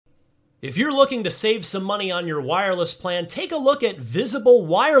If you're looking to save some money on your wireless plan, take a look at Visible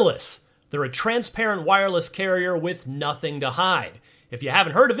Wireless. They're a transparent wireless carrier with nothing to hide. If you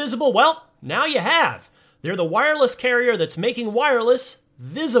haven't heard of Visible, well, now you have. They're the wireless carrier that's making wireless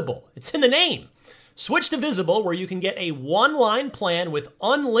visible. It's in the name. Switch to Visible, where you can get a one-line plan with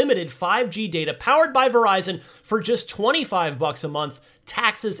unlimited 5G data powered by Verizon for just $25 a month,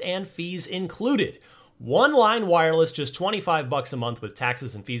 taxes and fees included. One-line wireless, just $25 a month with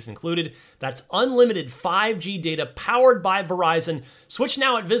taxes and fees included. That's unlimited 5G data powered by Verizon. Switch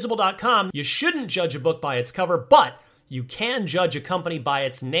now at Visible.com. You shouldn't judge a book by its cover, but you can judge a company by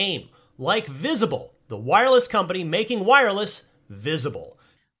its name, like Visible, the wireless company making wireless visible.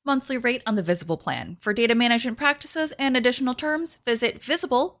 Monthly rate on the Visible plan. For data management practices and additional terms, visit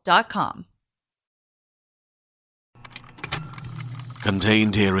Visible.com.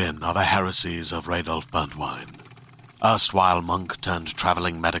 Contained herein are the heresies of Radolf Burntwine, erstwhile monk turned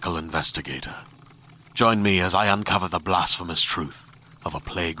traveling medical investigator. Join me as I uncover the blasphemous truth of a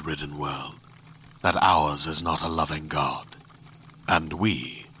plague-ridden world, that ours is not a loving God, and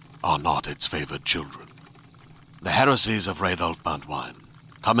we are not its favored children. The heresies of Radolf Burntwine,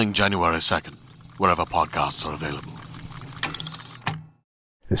 coming January 2nd, wherever podcasts are available.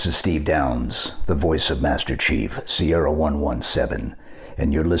 This is Steve Downs, the voice of Master Chief, Sierra 117,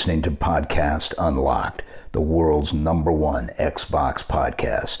 and you're listening to Podcast Unlocked, the world's #1 Xbox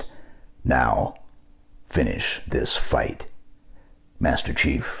podcast. Now, finish this fight. Master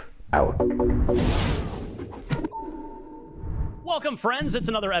Chief, out. Welcome, friends. It's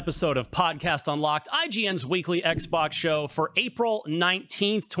another episode of Podcast Unlocked, IGN's weekly Xbox show for April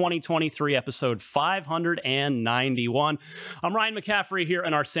 19th, 2023, episode 591. I'm Ryan McCaffrey here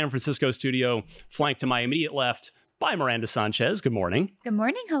in our San Francisco studio, flanked to my immediate left by Miranda Sanchez. Good morning. Good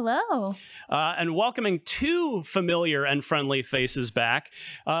morning. Hello. And welcoming two familiar and friendly faces back.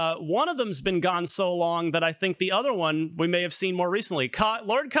 One of them's been gone so long that I think the other one we may have seen more recently.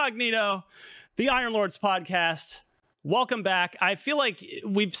 Lord Cognito, the Iron Lords podcast. Welcome back. I feel like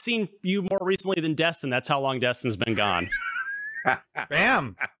we've seen you more recently than Destin. That's how long Destin's been gone.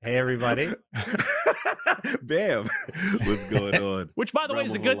 Bam! Hey, everybody. Bam! What's going on? Which, by the way,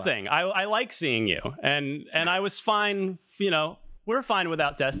 is a good thing. I like seeing you. And I was fine, we're fine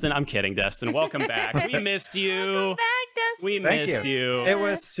without Destin. I'm kidding, Destin. Welcome back. We missed you. Welcome back, Dustin. We missed you. It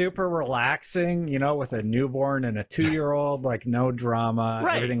was super relaxing, with a newborn and a 2-year-old, like no drama.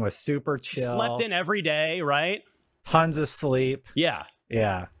 Right. Everything was super chill. Slept in every day, right? Tons of sleep. Yeah.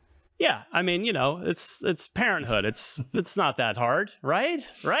 Yeah. Yeah. I mean, it's parenthood. It's not that hard, right?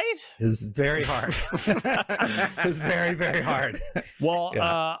 Right? It's very hard. It's very, very hard. Well,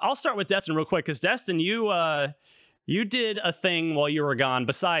 Yeah. I'll start with Destin real quick, because Destin, you did a thing while you were gone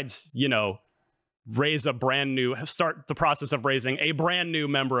besides, start the process of raising a brand new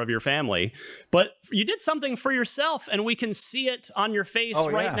member of your family. But you did something for yourself, and we can see it on your face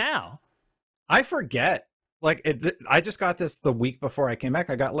right now. I forget. I just got this the week before I came back.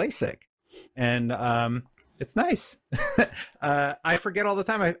 I got LASIK, and it's nice. I forget all the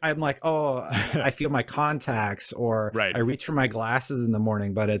time. I'm like, oh, I feel my contacts, or right. I reach for my glasses in the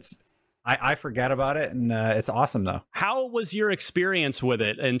morning, but I forget about it, and it's awesome though. How was your experience with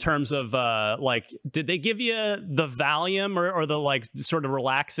it in terms of did they give you the Valium or the sort of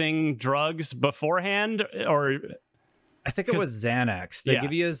relaxing drugs beforehand, or? I think it was Xanax. They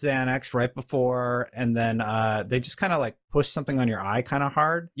give you a Xanax right before, and then they just kind of push something on your eye kind of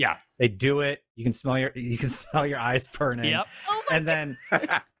hard. Yeah. They do it. You can smell your eyes burning. Yep. Oh and then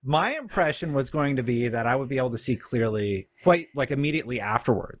my impression was going to be that I would be able to see clearly quite immediately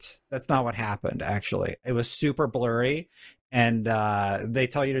afterwards. That's not what happened, actually. It was super blurry, and they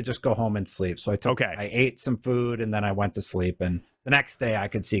tell you to just go home and sleep. So I ate some food, and then I went to sleep, and the next day I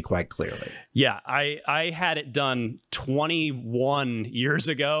could see quite clearly. Yeah, I had it done 21 years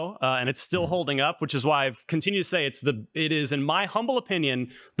ago, and it's still holding up, which is why I've continued to say it is, in my humble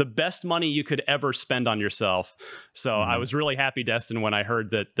opinion, the best money you could ever spend on yourself. So I was really happy, Destin, when I heard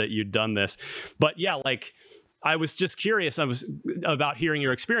that you'd done this. But yeah, I was just curious about hearing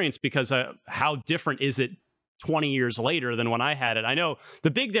your experience, because how different is it 20 years later than when I had it? I know the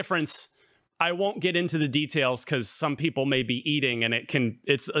big difference. I won't get into the details because some people may be eating, and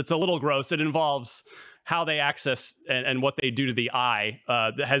it's a little gross. It involves how they access and what they do to the eye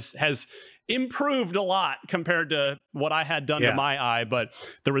that has improved a lot compared to what I had done to my eye, but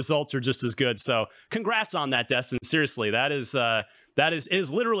the results are just as good. So congrats on that, Destin. Seriously, it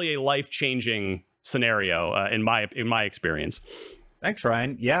is literally a life-changing scenario in my experience. Thanks,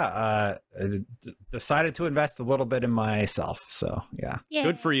 Ryan. Yeah, decided to invest a little bit in myself. So yeah.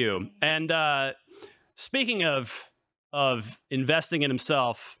 Good for you. And speaking of investing in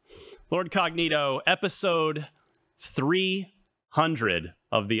himself, Lord Cognito, episode 300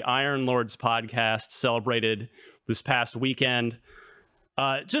 of the Iron Lords podcast celebrated this past weekend.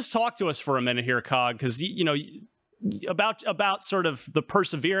 Just talk to us for a minute here, Cog, because about sort of the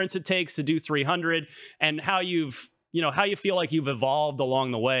perseverance it takes to do 300 and how you feel like you've evolved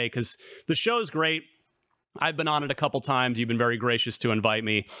along the way, because the show's great. I've been on it a couple times. You've been very gracious to invite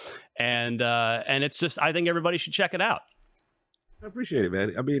me, and it's just, I think everybody should check it out. I appreciate it,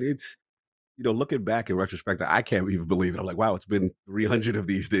 man. I mean, it's, looking back in retrospect, I can't even believe it. I'm like, wow, it's been 300 of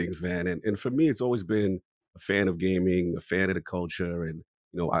these things, man. And for me, it's always been a fan of gaming, a fan of the culture. And,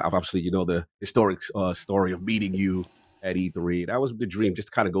 I've obviously, the historic story of meeting you at E3. That was the dream, just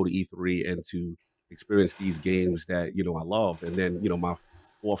to kind of go to E3 and to experience these games that, I love. And then, my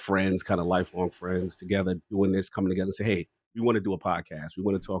 4 friends, kind of lifelong friends together, doing this, coming together and say, hey, we want to do a podcast. We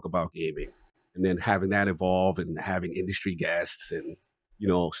want to talk about gaming. And then having that evolve and having industry guests and,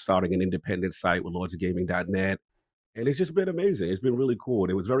 starting an independent site with lordsofgaming.net. And it's just been amazing. It's been really cool.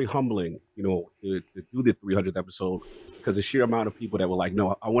 And it was very humbling, to do the 300th episode, because the sheer amount of people that were like,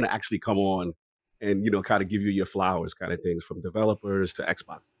 no, I want to actually come on and, kind of give you your flowers kind of things, from developers to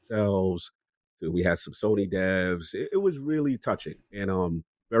Xbox themselves. We had some Sony devs. It was really touching, and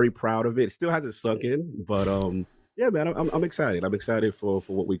very proud of it. It still hasn't sunk in, but yeah, man, I'm excited. I'm excited for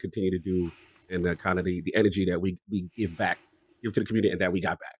what we continue to do, and kind of the energy that we give to the community and that we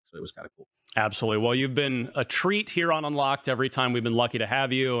got back. So it was kind of cool. Absolutely. Well, you've been a treat here on Unlocked every time we've been lucky to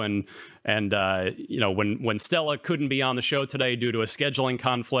have you. And when Stella couldn't be on the show today due to a scheduling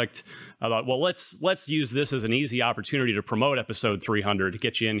conflict, I thought, well, let's use this as an easy opportunity to promote episode 300 to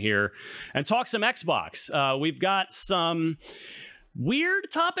get you in here and talk some Xbox. We've got some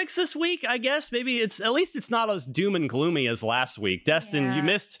weird topics this week, I guess. Maybe it's not as doom and gloomy as last week. Destin, Yeah. you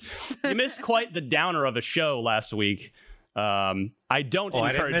missed quite the downer of a show last week. I don't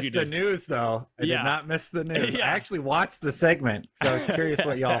encourage I didn't miss you the news, though. I did not miss the news. Yeah. I actually watched the segment, so I was curious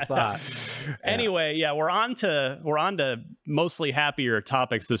what y'all thought. Anyway, we're on to mostly happier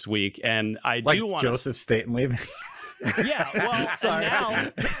topics this week, and I Like do want Joseph Staten leaving. Yeah, well, Sorry. and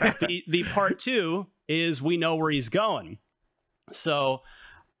now the part 2 is we know where he's going. So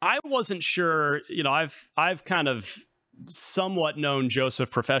I wasn't sure. I've kind of somewhat known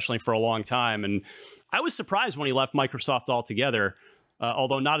Joseph professionally for a long time, and I was surprised when he left Microsoft altogether,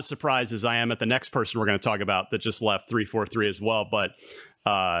 although not as surprised as I am at the next person we're going to talk about that just left 343 as well. But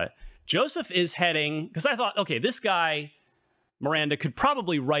Joseph is heading, because I thought, okay, this guy, Miranda, could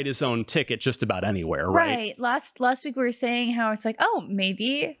probably write his own ticket just about anywhere, right? Last week we were saying how it's like, oh,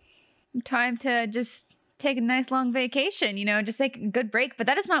 maybe time to just take a nice long vacation, just take a good break. But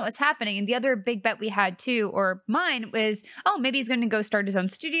that is not what's happening. And the other big bet we had too, or mine, was, oh, maybe he's going to go start his own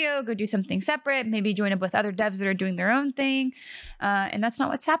studio, go do something separate, maybe join up with other devs that are doing their own thing. And that's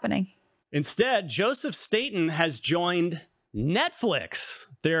not what's happening. Instead, Joseph Staten has joined Netflix,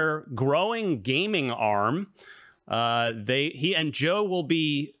 their growing gaming arm. He and Joe will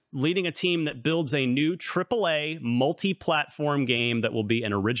be leading a team that builds a new AAA multi-platform game that will be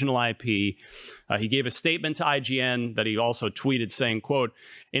an original IP. He gave a statement to IGN that he also tweeted saying, quote,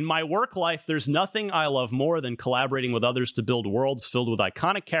 "In my work life, there's nothing I love more than collaborating with others to build worlds filled with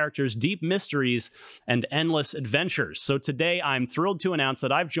iconic characters, deep mysteries, and endless adventures. So today, I'm thrilled to announce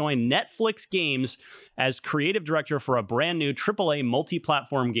that I've joined Netflix Games as creative director for a brand new AAA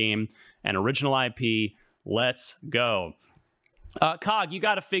multi-platform game and original IP. Let's go." Cog, you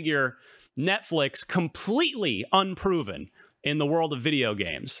got to figure Netflix completely unproven in the world of video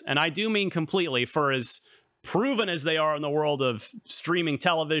games. And I do mean completely, for as proven as they are in the world of streaming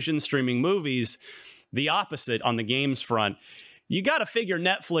television, streaming movies, the opposite on the games front. You got to figure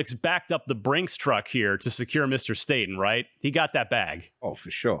Netflix backed up the Brinks truck here to secure Mr. Staten, right? He got that bag. Oh,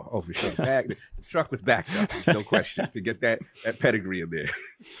 for sure. The truck was backed up, no question, to get that pedigree in there.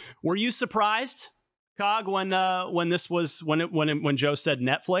 Were you surprised, Cog, when Joe said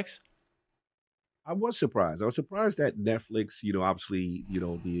Netflix? I was surprised. I was surprised that Netflix, obviously,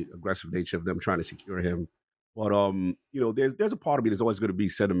 the aggressive nature of them trying to secure him. But there's a part of me that's always going to be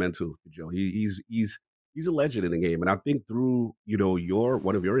sentimental to Joe. He's a legend in the game, and I think through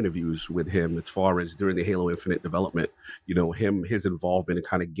one of your interviews with him, as far as during the Halo Infinite development, his involvement in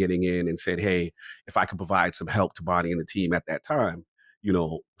kind of getting in and said, hey, if I could provide some help to Bonnie and the team at that time,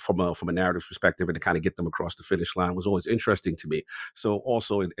 from a narrative perspective, and to kind of get them across the finish line, was always interesting to me. So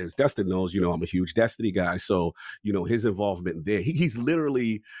also, as Dustin knows, I'm a huge Destiny guy. So, his involvement there, he's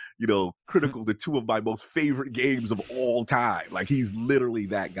literally, critical to 2 of my most favorite games of all time. Like, he's literally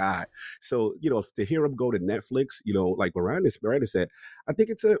that guy. So, to hear him go to Netflix, like Miranda said, I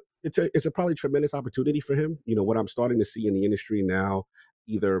think it's a probably tremendous opportunity for him. What I'm starting to see in the industry now,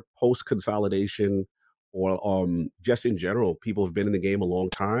 either post consolidation or just in general, people have been in the game a long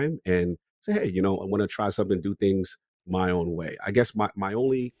time and say, hey, I want to try something, do things my own way. I guess my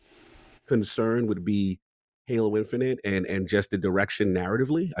only concern would be Halo Infinite and just the direction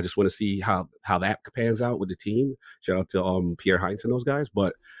narratively. I just want to see how that pans out with the team. Shout out to Pierre Heinz and those guys.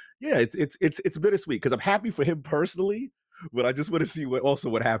 But yeah, it's bittersweet because I'm happy for him personally, but I just want to see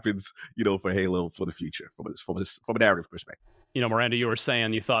what happens, for Halo for the future from a narrative perspective. Miranda, you were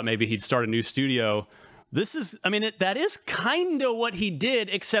saying you thought maybe he'd start a new studio. This is, that is kind of what he did,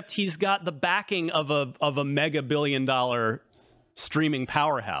 except he's got the backing of a mega billion-dollar streaming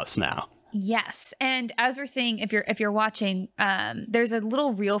powerhouse now. Yes, and as we're seeing, if you're watching, there's a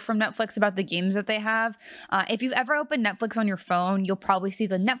little reel from Netflix about the games that they have. If you've ever opened Netflix on your phone, you'll probably see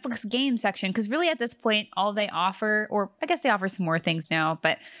the Netflix game section, because really at this point, all they offer, or I guess they offer some more things now,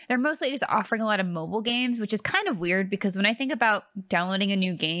 but they're mostly just offering a lot of mobile games, which is kind of weird because when I think about downloading a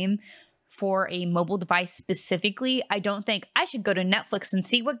new game for a mobile device specifically, I don't think I should go to Netflix and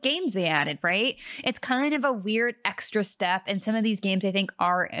see what games they added, right? It's kind of a weird extra step. And some of these games I think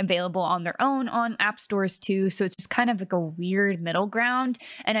are available on their own on app stores too. So it's just kind of like a weird middle ground.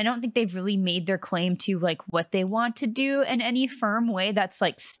 And I don't think they've really made their claim to like what they want to do in any firm way that's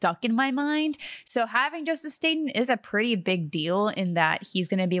like stuck in my mind. So having Joseph Staten is a pretty big deal in that he's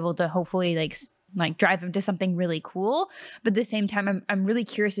going to be able to hopefully like drive him to something really cool. But at the same time, I'm really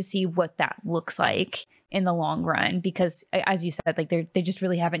curious to see what that looks like in the long run, because as you said, like they just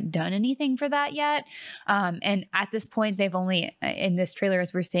really haven't done anything for that yet. And at this point, they've only, in this trailer,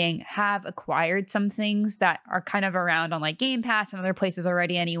 as we're saying, have acquired some things that are kind of around on like Game Pass and other places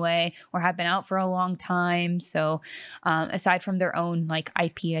already anyway, or have been out for a long time. So aside from their own like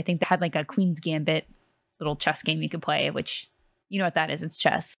IP, I think they had like a Queen's Gambit little chess game you could play, which you know what that is, it's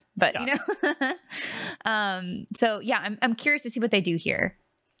chess, but yeah. So yeah, I'm curious to see what they do here.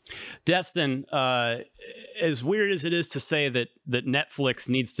 Destin, as weird as it is to say that Netflix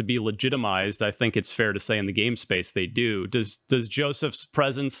needs to be legitimized, I think it's fair to say in the game space they do. Does Joseph's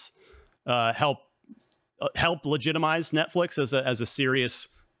presence help legitimize Netflix as a serious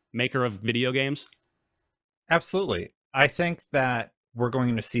maker of video games? Absolutely. I think that we're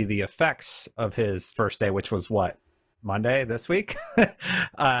going to see the effects of his first day, which was what? Monday this week.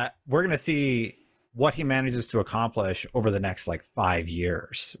 We're going to see what he manages to accomplish over the next like 5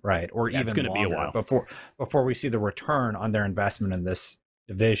 years, right? Or even it's going to be a while before we see the return on their investment in this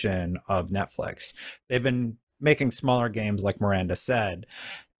division of Netflix. They've been making smaller games, like Miranda said,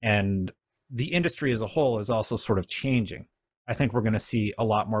 and the industry as a whole is also sort of changing. I think we're going to see a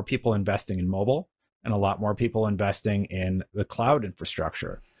lot more people investing in mobile and a lot more people investing in the cloud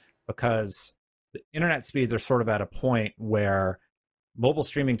infrastructure, because the internet speeds are sort of at a point where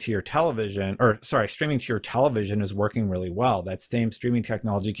streaming to your television is working really well. That same streaming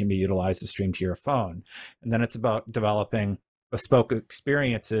technology can be utilized to stream to your phone. And then it's about developing bespoke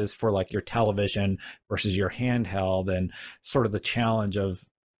experiences for like your television versus your handheld, and sort of the challenge of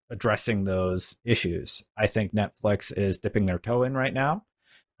addressing those issues. I think Netflix is dipping their toe in right now.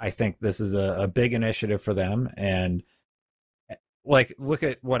 I think this is a big initiative for them, and like, look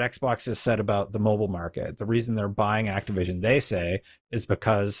at what Xbox has said about the mobile market. The reason they're buying Activision, they say, is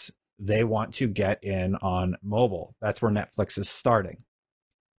because they want to get in on mobile. That's where Netflix is starting.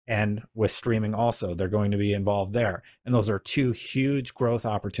 And with streaming also, they're going to be involved there. And those are two huge growth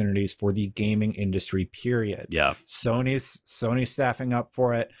opportunities for the gaming industry, period. Yeah. Sony's staffing up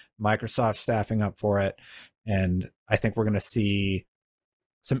for it, Microsoft staffing up for it. And I think we're going to see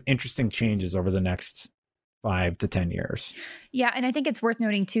some interesting changes over the next 5 to 10 years. Yeah, and I think it's worth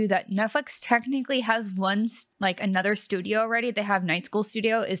noting too that Netflix technically has another studio already. They have Night School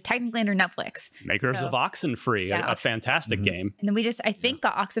Studio is technically under Netflix. Makers of Oxenfree, yeah, a fantastic game. And then we just, I think,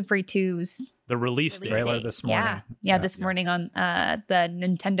 got Oxenfree 2's the release date. Trailer this morning. This morning on the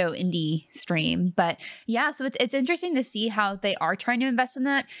Nintendo Indie stream. But yeah, so it's interesting to see how they are trying to invest in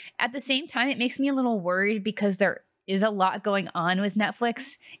that. At the same time, it makes me a little worried because there is a lot going on with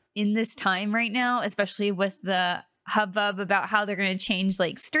Netflix in this time right now, especially with the hubbub about how they're going to change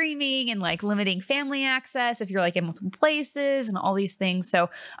like streaming and like limiting family access if you're like in multiple places and all these things. So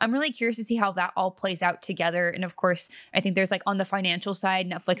I'm really curious to see how that all plays out together. And of course, I think there's like on the financial side,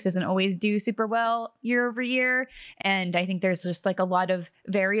 Netflix doesn't always do super well year over year. And I think there's just like a lot of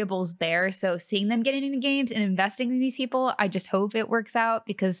variables there. So seeing them getting into games and investing in these people, I just hope it works out,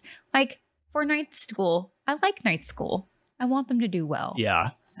 because like for Night School, I like Night School. I want them to do well. Yeah.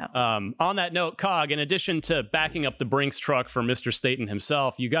 So. On that note, Cog, in addition to backing up the Brinks truck for Mr. Staten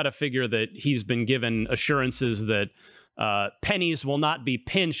himself, you got to figure that he's been given assurances that pennies will not be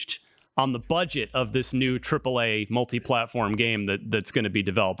pinched on the budget of this new AAA multi-platform game that's going to be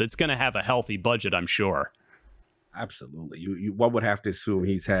developed. It's going to have a healthy budget, I'm sure. Absolutely. One would have to assume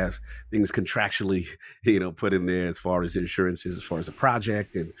he has things contractually, put in there as far as insurances, as far as the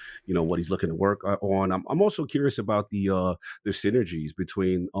project, and what he's looking to work on. I'm also curious about the synergies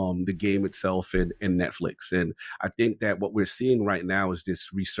between the game itself and Netflix, and I think that what we're seeing right now is this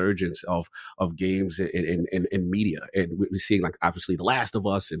resurgence of games and media, and we're seeing, like, obviously The Last of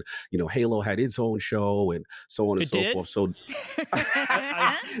Us, and Halo had its own show, and so on and so forth. So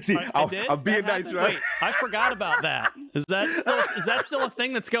I'm being nice, right? Wait, I forgot about that. Is that still a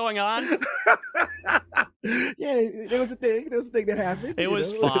thing that's going on? Yeah, there was a thing that happened. It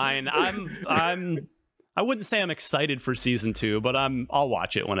was fine. I wouldn't say I'm excited for season 2, but I'll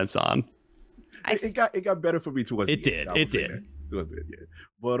watch it when it's on. It got better for me towards the end. It did. Yeah.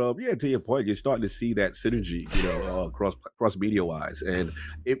 But to your point, you're starting to see that synergy, cross media wise, and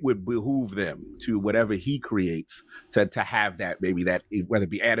it would behoove them, to whatever he creates, to have that, maybe that, whether it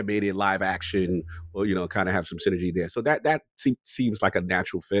be animated, live action, or kind of have some synergy there. So that seems like a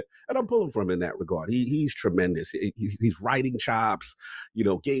natural fit, and I'm pulling from him in that regard. He's tremendous. He's writing chops,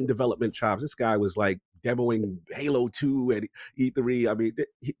 game development chops. This guy was like demoing Halo 2 at E3. I mean,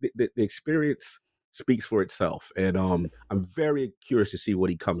 the experience speaks for itself, and I'm very curious to see what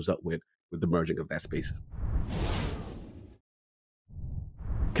he comes up with the merging of that space.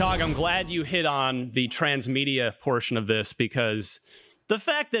 Cog, I'm glad you hit on the transmedia portion of this, because the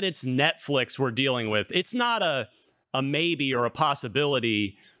fact that it's Netflix we're dealing with, it's not a maybe or a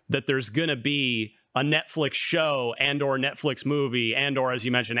possibility that there's going to be a Netflix show and or Netflix movie and or, as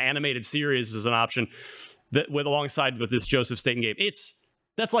you mentioned, animated series is an option that alongside with this Joseph Staten game.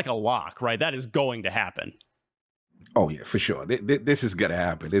 That's like a lock, right? That is going to happen. Oh yeah, for sure. This is gonna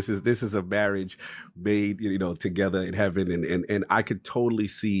happen. This is a marriage made, together in heaven, and I could totally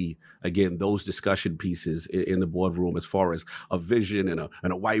see, again, those discussion pieces in the boardroom, as far as a vision and a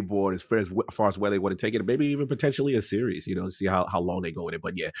whiteboard, as far as where they want to take it, maybe even potentially a series, to see how long they go with it.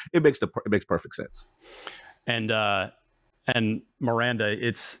 But yeah, it makes perfect sense. And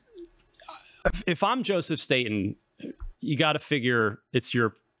Miranda, if I'm Joseph Staten, you got to figure it's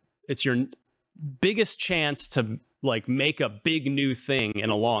your biggest chance to like make a big new thing in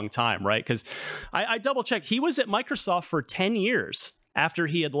a long time, right? Because I double checked, he was at Microsoft for 10 years after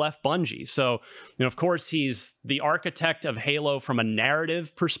he had left Bungie. So, of course, he's the architect of Halo from a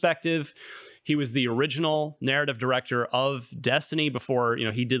narrative perspective. He was the original narrative director of Destiny before,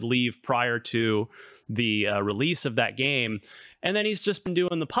 he did leave prior to the release of that game. And then he's just been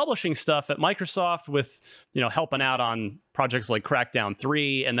doing the publishing stuff at Microsoft with, helping out on projects like Crackdown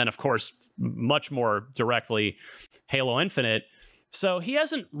 3. And then, of course, much more directly, Halo Infinite. So he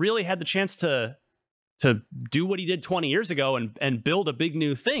hasn't really had the chance to do what he did 20 years ago and build a big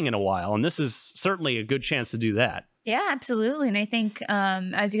new thing in a while. And this is certainly a good chance to do that. Yeah, absolutely. And I think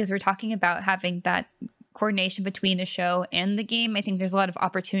as you guys were talking about having that coordination between a show and the game, I think there's a lot of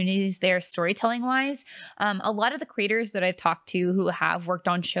opportunities there storytelling wise. A lot of the creators that I've talked to who have worked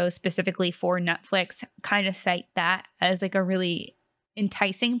on shows specifically for Netflix kind of cite that as like a really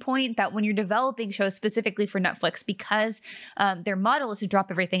enticing point, that when you're developing shows specifically for Netflix, because their model is to drop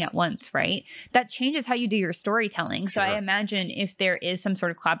everything at once, right? That changes how you do your storytelling. So I imagine if there is some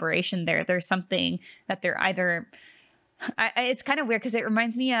sort of collaboration there's something that they're either... it's kind of weird because it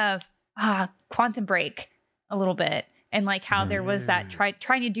reminds me of Quantum Break a little bit, and like how there was that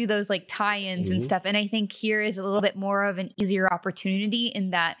trying to do those like tie-ins and stuff. And I think here is a little bit more of an easier opportunity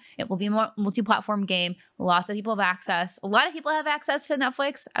in that it will be a multi-platform game. Lots of people have access. A lot of people have access to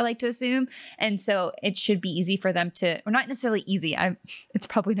Netflix, I like to assume. And so it should be easy for them to, or not necessarily easy. It's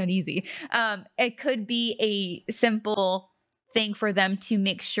probably not easy. It could be a simple thing for them to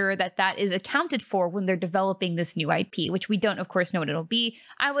make sure that that is accounted for when they're developing this new IP, which we don't, of course, know what it'll be.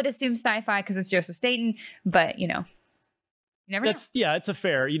 I would assume sci-fi because it's Joseph Staten, but you never know. Yeah, it's a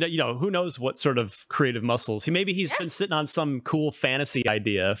fair. Who knows what sort of creative muscles he's been sitting on some cool fantasy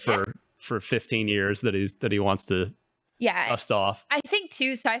idea for 15 years that he wants to dust off. I think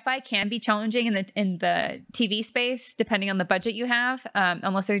too, sci-fi can be challenging in the TV space depending on the budget you have,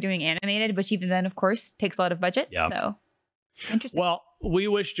 unless they're doing animated, which even then, of course, takes a lot of budget. Yeah. So. Interesting. Well, we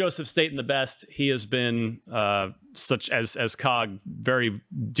wish Joseph Staten the best. He has been such as Cog very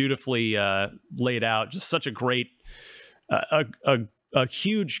dutifully laid out, just such a great, a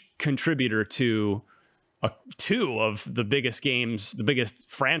huge contributor to two of the biggest games, the biggest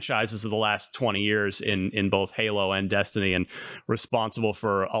franchises of the last 20 years in both Halo and Destiny, and responsible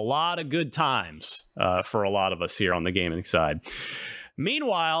for a lot of good times for a lot of us here on the gaming side.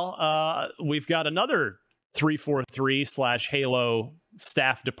 Meanwhile, we've got another 343/Halo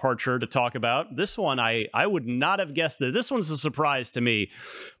staff departure to talk about. This one, I would not have guessed that. This one's a surprise to me.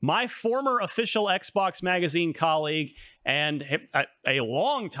 My former official Xbox Magazine colleague and a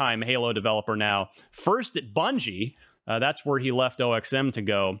longtime Halo developer now, first at Bungie, that's where he left OXM to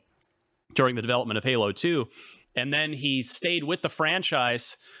go during the development of Halo 2. And then he stayed with the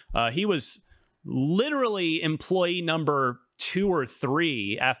franchise. He was literally employee number 2 or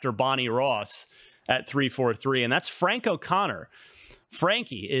 3 after Bonnie Ross at 343, and that's Frank O'Connor.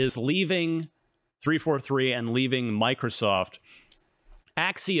 Frankie is leaving 343 and leaving Microsoft.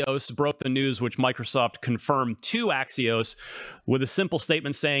 Axios broke the news, which Microsoft confirmed to Axios with a simple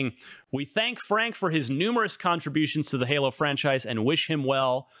statement saying, "We thank Frank for his numerous contributions to the Halo franchise and wish him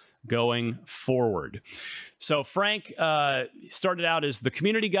well going forward." So Frank started out as the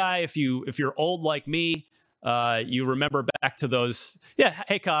community guy. If you're old like me, you remember back to those. Yeah,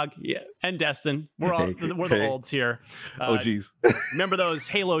 hey Cog, yeah, and Destin, we're the olds here. Oh geez, remember those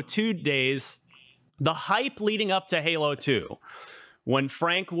Halo 2 days? The hype leading up to Halo 2, when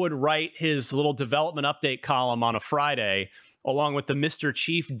Frank would write his little development update column on a Friday, along with the Mr.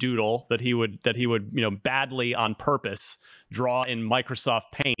 Chief doodle that he would badly on purpose draw in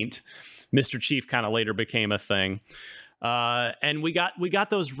Microsoft Paint. Mr. Chief kind of later became a thing, and we got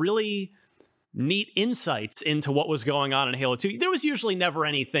those really neat insights into what was going on in Halo 2. There was usually never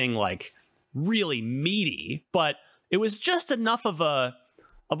anything like really meaty, but it was just enough of a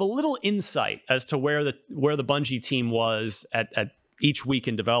little insight as to where the Bungie team was at each week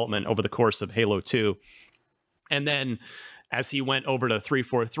in development over the course of Halo 2. And then as he went over to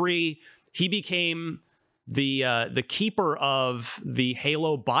 343, he became the keeper of the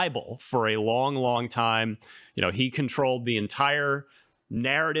Halo Bible for a long, long time. He controlled the entire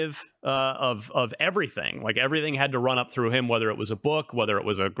narrative of everything. Like everything had to run up through him, whether it was a book, whether it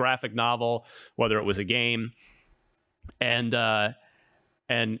was a graphic novel, whether it was a game. And I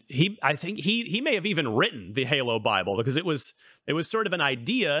think he may have even written the Halo Bible, because it was sort of an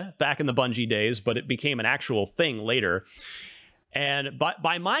idea back in the Bungie days, but it became an actual thing later. And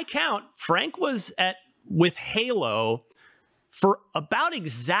by my count, Frank was with Halo for about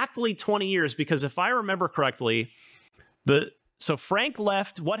exactly 20 years, because if I remember correctly, so Frank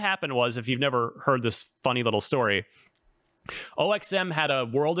left. What happened was, if you've never heard this funny little story, OXM had a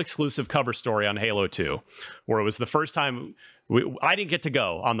world exclusive cover story on Halo 2, where it was the first time I didn't get to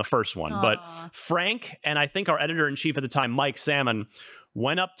go on the first one. Aww. But Frank and I think our editor-in-chief at the time, Mike Salmon,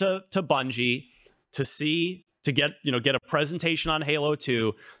 went up to Bungie to get a presentation on Halo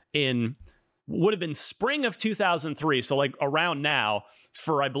 2 in would have been spring of 2003, so like around now,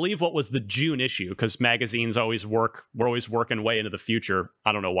 for I believe what was the June issue, because magazines we're always working way into the future.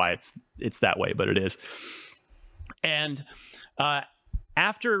 I don't know why it's that way, but it is. And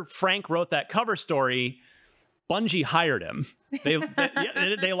after Frank wrote that cover story, Bungie hired him.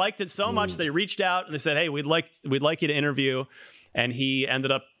 They liked it so much, they reached out and they said, "Hey, we'd like you to interview." And he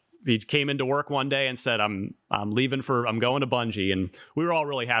came into work one day and said, I'm going to Bungie. And we were all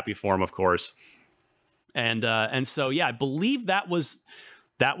really happy for him, of course. And so, yeah, I believe that was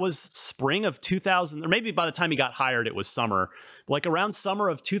spring of 2000, or maybe by the time he got hired, it was summer, like around summer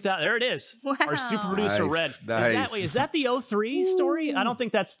of 2000. There it is. Wow. Our super producer, Red. Nice. Is that the 03 story? I don't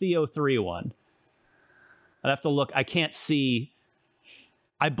think that's the 03 one. I'd have to look. I can't see.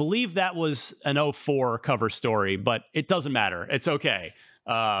 I believe that was an 04 cover story, but it doesn't matter. It's okay.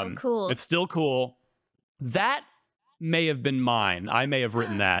 Cool. It's still cool. That may have been mine. I may have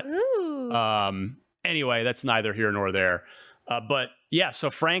written that. Ooh. Anyway, that's neither here nor there. But yeah,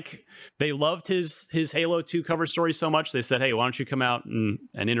 so Frank, they loved his Halo 2 cover story so much, they said, "Hey, why don't you come out and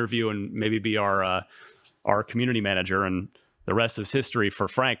interview and maybe be our community manager?" And the rest is history for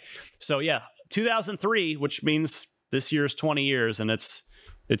Frank. So yeah, 2003, which means this year's 20 years, and it's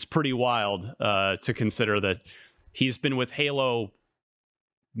pretty wild to consider that he's been with Halo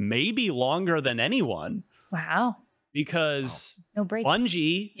maybe longer than anyone. Wow. Because no break.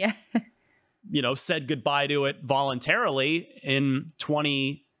 Bungie, yeah, said goodbye to it voluntarily in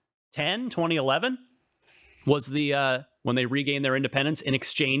 2010, 2011 was the when they regained their independence in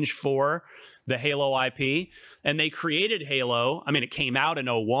exchange for the Halo IP, and they created Halo. I mean, it came out in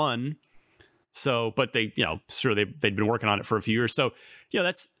 01. So, but they, they'd been working on it for a few years. So,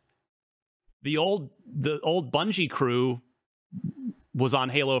 that's the old Bungie crew was on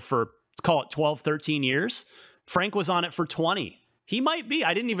Halo for, let's call it 12, 13 years. Frank was on it for 20. He might be.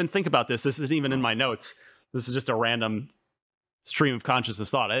 I didn't even think about this. This isn't even in my notes. This is just a random stream of consciousness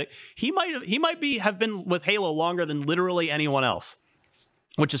thought. He might have been with Halo longer than literally anyone else,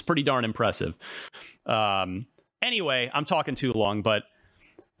 which is pretty darn impressive. Anyway, I'm talking too long, but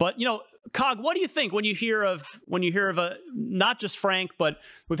Cog, what do you think when you hear of a, not just Frank, but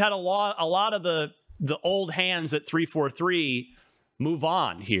we've had a lot of the old hands at 343 move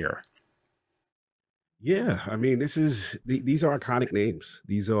on here? Yeah, I mean, these are iconic names.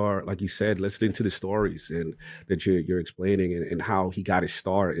 These are, like you said, listening to the stories and that you're explaining and how he got his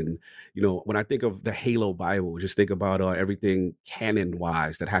start. And when I think of the Halo Bible, just think about everything canon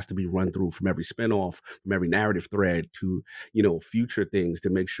wise that has to be run through, from every spinoff, from every narrative thread to future things,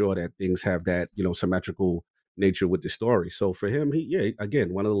 to make sure that things have that symmetrical nature with the story. So for him,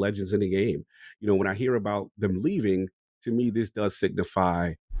 again, one of the legends in the game. When I hear about them leaving, to me, this does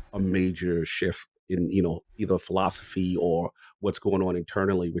signify a major shift in either philosophy or what's going on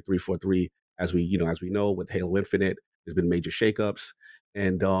internally with 343. As we know with Halo Infinite, there's been major shakeups,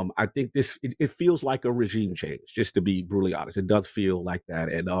 and I think it feels like a regime change. Just to be brutally honest, it does feel like that,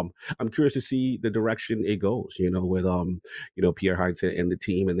 and I'm curious to see the direction it goes. With Pierre Heinz and the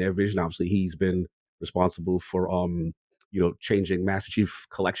team and their vision. Obviously, he's been responsible for changing Master Chief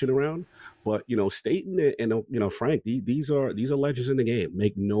Collection around. But Staten and Frank, these are legends in the game.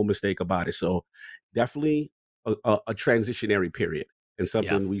 Make no mistake about it. So definitely a transitionary period and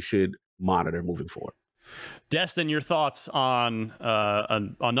something we should monitor moving forward. Destin, your thoughts on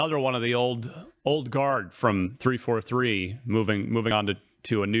another one of the old guard from 343 moving on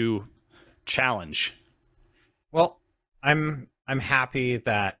to a new challenge? Well, I'm happy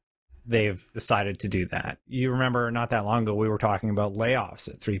that they've decided to do that. You remember not that long ago we were talking about layoffs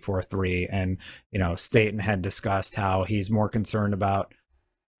at 343, and Staten had discussed how he's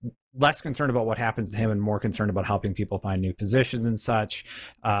less concerned about what happens to him and more concerned about helping people find new positions and such.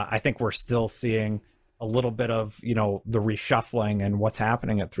 I think we're still seeing a little bit of the reshuffling and what's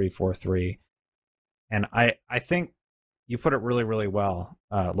happening at 343, and I think you put it really, really well,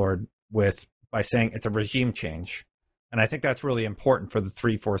 Lord, by saying it's a regime change. And I think that's really important for the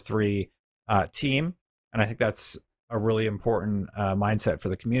 343 team. And I think that's a really important mindset for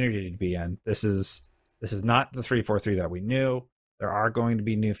the community to be in. This is not the 343 that we knew. There are going to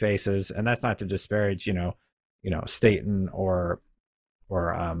be new faces, and that's not to disparage, Staten or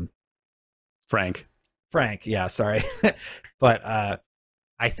Frank. Yeah, sorry. But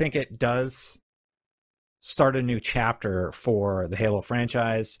I think it does start a new chapter for the Halo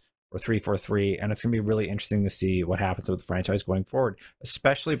franchise, or 343, and it's going to be really interesting to see what happens with the franchise going forward,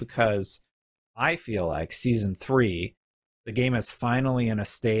 especially because I feel like Season 3, the game is finally in a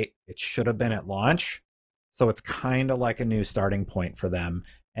state it should have been at launch, so it's kind of like a new starting point for them,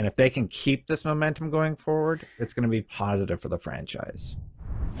 and if they can keep this momentum going forward, it's going to be positive for the franchise.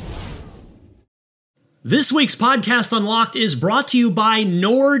 This week's Podcast Unlocked is brought to you by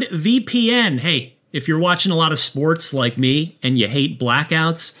NordVPN. Hey, if you're watching a lot of sports like me and you hate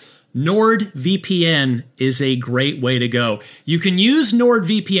blackouts, NordVPN is a great way to go. You can use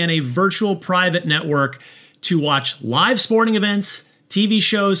NordVPN, a virtual private network, to watch live sporting events, TV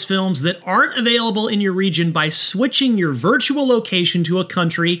shows, films that aren't available in your region by switching your virtual location to a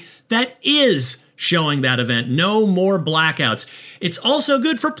country that is showing that event. No more blackouts. It's also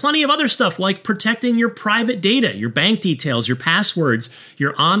good for plenty of other stuff like protecting your private data, your bank details, your passwords,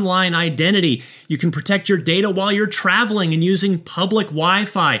 your online identity. You can protect your data while you're traveling and using public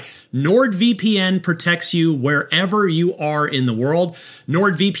Wi-Fi. NordVPN protects you wherever you are in the world.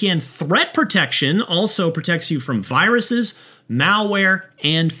 NordVPN Threat Protection also protects you from viruses, malware,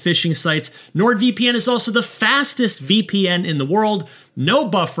 and phishing sites. NordVPN is also the fastest VPN in the world. No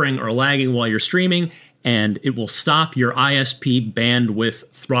buffering or lagging while you're streaming, and it will stop your ISP bandwidth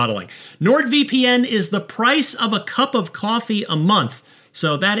throttling. NordVPN is the price of a cup of coffee a month,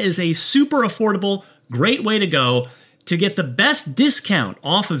 so that is a super affordable, great way to go. To get the best discount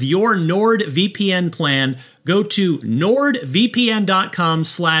off of your NordVPN plan, go to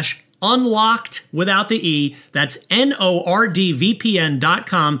nordvpn.com/unlocked without the E. That's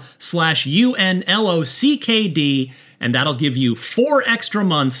nordvpn.com/UNLOCKD, and that'll give you 4 extra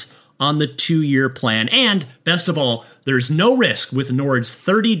months on the 2-year plan. And best of all, there's no risk with Nord's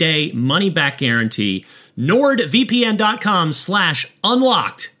 30-day money-back guarantee.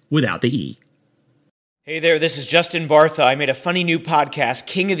 nordvpn.com/unlocked without the E. Hey there, this is Justin Bartha. I made a funny new podcast,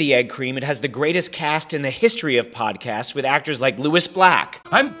 King of the Egg Cream. It has the greatest cast in the history of podcasts with actors like Louis Black.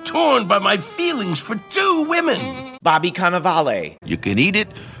 I'm torn by my feelings for 2 women. Bobby Cannavale. You can eat it,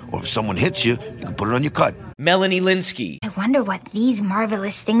 or if someone hits you, you can put it on your cut. Melanie Linsky. I wonder what these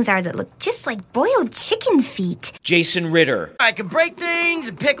marvelous things are that look just like boiled chicken feet. Jason Ritter. I can break things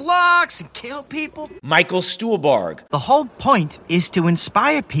and pick locks and kill people. Michael Stuhlbarg. The whole point is to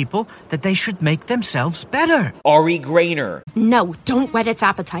inspire people that they should make themselves better. Ari Grainer. No, don't whet its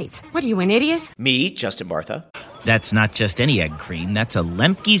appetite. What are you, an idiot? Me, Justin Bartha. That's not just any egg cream, that's a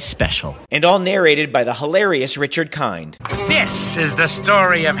Lemke's special. And all narrated by the hilarious Richard Kind. This is the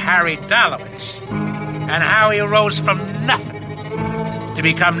story of Harry Dalowitz and how he rose from nothing to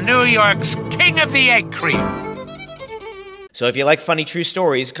become New York's King of the Egg Cream. So if you like funny true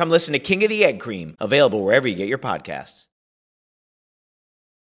stories, come listen to King of the Egg Cream, available wherever you get your podcasts.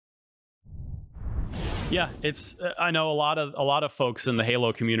 Yeah, it's. I know a lot of folks in the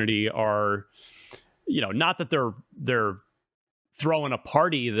Halo community are, not that they're throwing a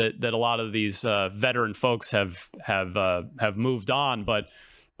party that a lot of these veteran folks have moved on, but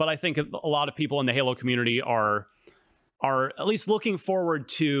I think a lot of people in the Halo community are at least looking forward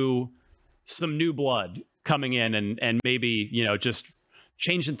to some new blood coming in and maybe just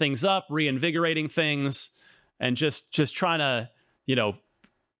changing things up, reinvigorating things, and just trying to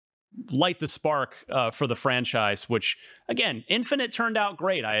light the spark for the franchise, which, again, Infinite turned out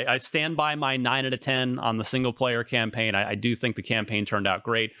great. I stand by my 9 out of 10 on the single-player campaign. I do think the campaign turned out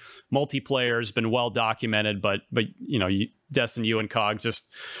great. Multiplayer has been well documented, but Destin, you and Cog just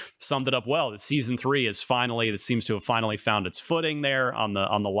summed it up well. That Season 3 seems to have finally found its footing there on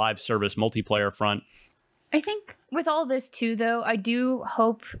the live service multiplayer front. I think with all this too, though, I do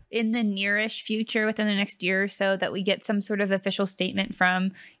hope in the nearish future, within the next year or so, that we get some sort of official statement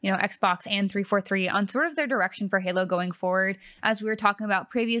from, Xbox and 343 on sort of their direction for Halo going forward. As we were talking about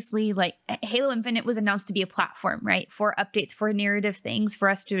previously, like Halo Infinite was announced to be a platform, right, for updates, for narrative things for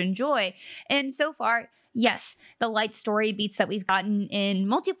us to enjoy. And so far, yes, the light story beats that we've gotten in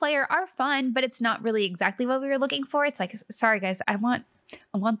multiplayer are fun, but it's not really exactly what we were looking for. It's like, sorry guys, I want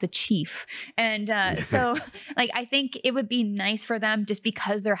the chief. And so I think it would be nice for them, just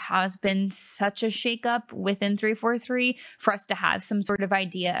because there has been such a shakeup within 343, for us to have some sort of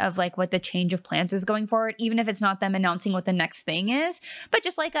idea of what the change of plans is going forward, even if it's not them announcing what the next thing is, but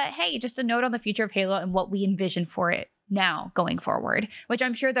just just a note on the future of Halo and what we envision for it now going forward, which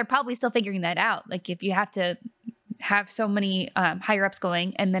I'm sure they're probably still figuring that out. If you have to have so many higher ups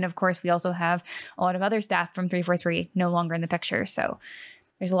going, and then of course we also have a lot of other staff from 343 no longer in the picture, so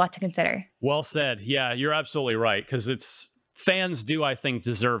there's a lot to consider. Well said. Yeah, you're absolutely right, because fans do, I think,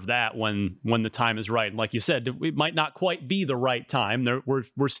 deserve that when the time is right. And like you said, it might not quite be the right time.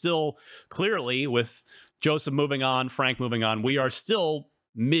 We're still clearly, with Joseph moving on, Frank moving on, we are still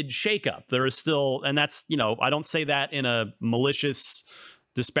mid shakeup. There is still, and that's, I don't say that in a malicious,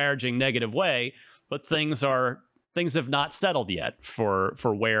 disparaging, negative way, but things have not settled yet for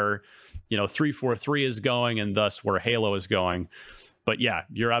where 343 is going, and thus where Halo is going. But yeah,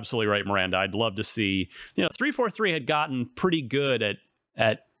 you're absolutely right, Miranda. I'd love to see, 343 had gotten pretty good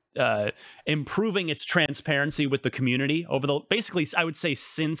at improving its transparency with the community over basically, I would say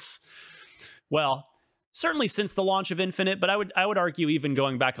certainly since the launch of Infinite, but I would argue even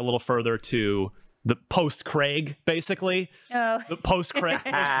going back a little further to the post-Craig, basically. Oh. The post-Craig.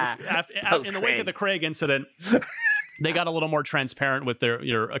 In the wake of the Craig incident, they got a little more transparent with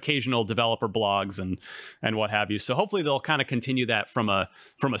your occasional developer blogs and what have you. So hopefully they'll kind of continue that from a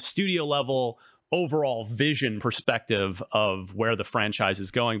studio level overall vision perspective of where the franchise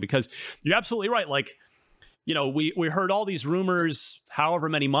is going, because you're absolutely right. We heard all these rumors however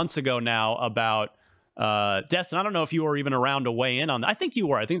many months ago now about Destin, I don't know if you were even around to weigh in on that. I think you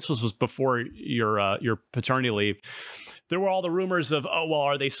were. I think this was before your paternity leave. There were all the rumors of,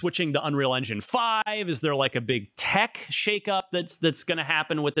 are they switching to Unreal Engine 5? Is there a big tech shakeup that's going to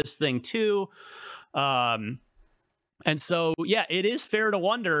happen with this thing too? And so, yeah, it is fair to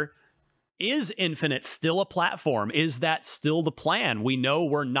wonder, is Infinite still a platform? Is that still the plan? We know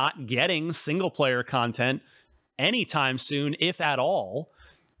we're not getting single player content anytime soon, if at all,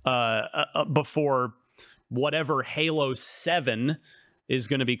 before whatever Halo 7 is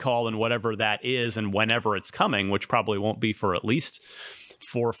going to be called, and whatever that is, and whenever it's coming, which probably won't be for at least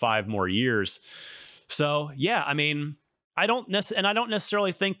 4 or 5 more years. So yeah, I mean, I don't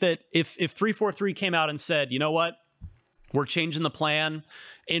necessarily think that if 343 came out and said, you know what, we're changing the plan,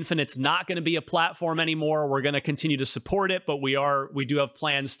 Infinite's not going to be a platform anymore, we're going to continue to support it, but we do have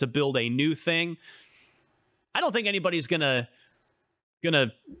plans to build a new thing, I don't think anybody's gonna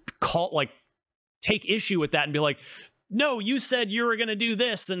take issue with that and be like, no, you said you were going to do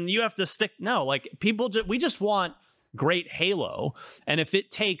this and you have to stick. No, we just want great Halo. And if it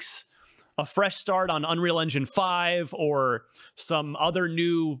takes a fresh start on Unreal Engine 5 or some other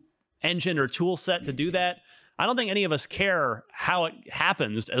new engine or tool set to do that, I don't think any of us care how it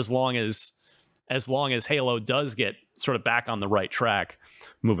happens, as long as Halo does get sort of back on the right track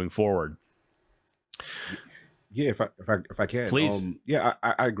moving forward. Yeah, if I can, please.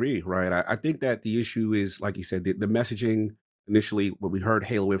 I agree, Ryan. I think that the issue is, like you said, the messaging and initially when we heard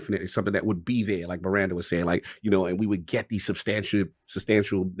Halo Infinite, it's something that would be there, like Miranda was saying, like, and we would get these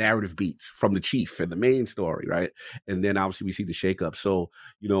substantial narrative beats from the chief and the main story, right? And then obviously we see the shakeup. So,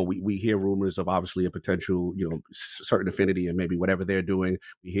 we hear rumors of obviously a potential, certain affinity and maybe whatever they're doing.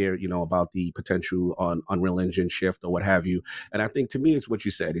 We hear, about the potential on Unreal Engine shift or what have you. And I think to me, it's what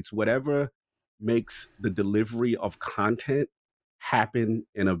you said. It's whatever makes the delivery of content happen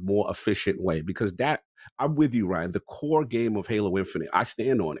in a more efficient way, because I'm with you, Ryan. The core game of Halo Infinite, I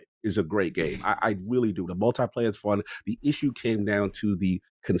stand on it, is a great game. I really do. The multiplayer is fun. The issue came down to the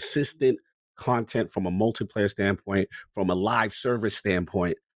consistent content from a multiplayer standpoint, from a live service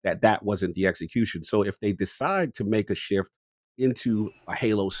standpoint, that wasn't the execution. So if they decide to make a shift into a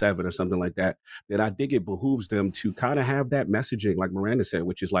Halo 7 or something like that, then I think it behooves them to kind of have that messaging, like Miranda said,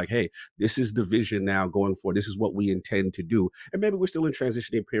 which is like, hey, this is the vision now going forward. This is what we intend to do. And maybe we're still in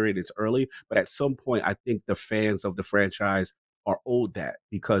transitioning period. It's early, but at some point, I think the fans of the franchise are owed that,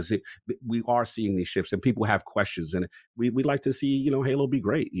 because we are seeing these shifts and people have questions, and we'd like to see, Halo be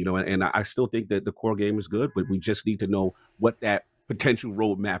great, and I still think that the core game is good, but we just need to know what that potential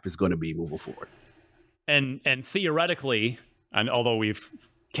roadmap is going to be moving forward. And theoretically, and although we've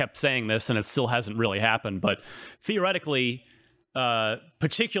kept saying this and it still hasn't really happened, but theoretically,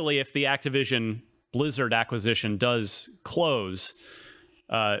 particularly if the Activision Blizzard acquisition does close,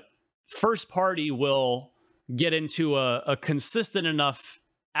 first party will get into a consistent enough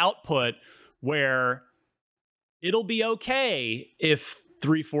output where it'll be okay if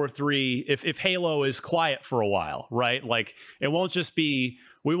 343, if Halo is quiet for a while, right? Like, it won't just be,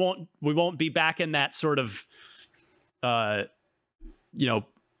 we won't be back in that sort of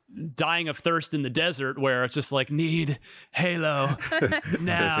dying of thirst in the desert where it's just like, need Halo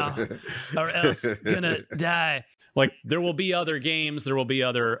now or else gonna die. Like, there will be other games, there will be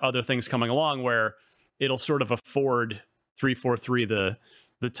other things coming along where it'll sort of afford 343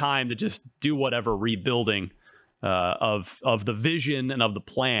 the time to just do whatever rebuilding of the vision and of the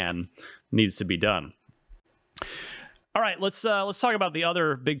plan needs to be done. All right, let's talk about the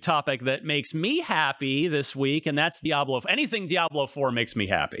other big topic that makes me happy this week, and that's Diablo. Anything Diablo 4 makes me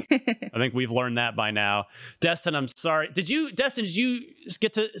happy. I think we've learned that by now. Destin, I'm sorry. Did you get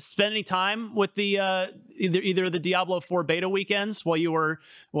to spend any time with the either the Diablo 4 beta weekends while you were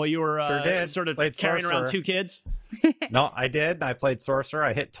Sure did. sort of Played carrying Sorcerer. around two kids? No, I did. I played Sorcerer.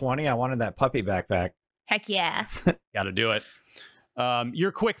 I hit 20. I wanted that puppy backpack. Heck yeah. Got to do it.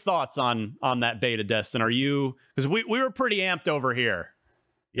 Your quick thoughts on that beta, Destin? Are you, because we were pretty amped over here.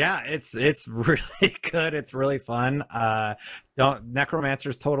 Yeah, it's really good. It's really fun.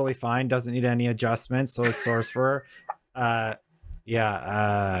 Necromancer's totally fine. Doesn't need any adjustments. So is Sorcerer.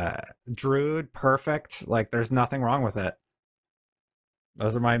 Druid, perfect. Like, there's nothing wrong with it.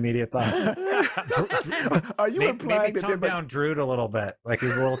 Those are my immediate thoughts. Are you implying maybe tone down Druid a little bit? Like,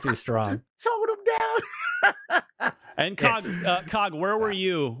 he's a little too strong. Tone him down. And Cog, where were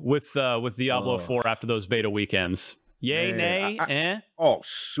you with Diablo 4 after those beta weekends? Yay, nay, Oh,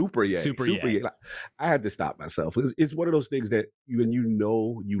 super yay. Super yay. I had to stop myself. It's one of those things that when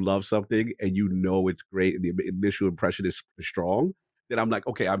you love something and it's great and the initial impression is strong, then I'm like,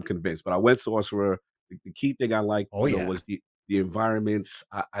 okay, I'm convinced. But I went Sorcerer. The key thing I liked was the environments.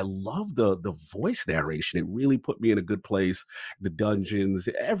 I love the voice narration. It really put me in a good place. The dungeons,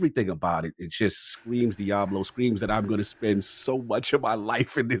 everything about it. It just screams Diablo, screams that I'm going to spend so much of my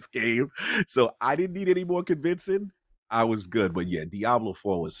life in this game. So I didn't need any more convincing. I was good. But yeah, Diablo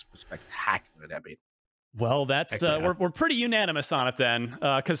 4 was spectacular. That made. Well, that's we're pretty unanimous on it then.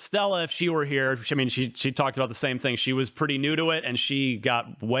 Because Stella, if she were here, she talked about the same thing. She was pretty new to it and she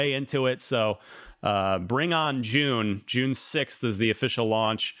got way into it. So bring on June 6th is the official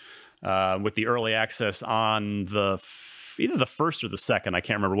launch, with the early access on either the 1st or the 2nd. I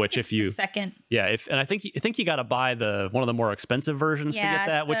can't remember which. If you second, and I think you got to buy one of the more expensive versions to get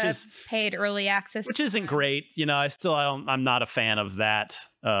that, which is paid early access, which isn't great. I'm not a fan of that.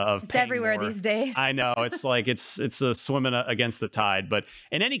 It's everywhere more these days. I know, it's like it's a swimming against the tide. But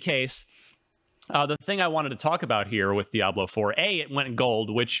in any case, the thing I wanted to talk about here with Diablo 4, it went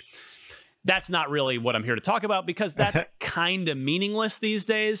gold, which. That's not really what I'm here to talk about, because that's kind of meaningless these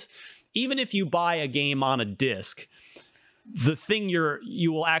days. Even if you buy a game on a disc, the thing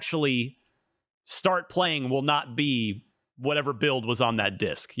you will actually start playing will not be whatever build was on that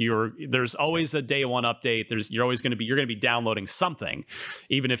disc. There's always a day one update. You're going to be downloading something,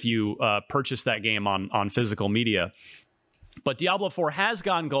 even if you purchase that game on physical media. But Diablo 4 has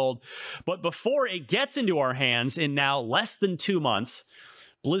gone gold. But before it gets into our hands in now less than 2 months,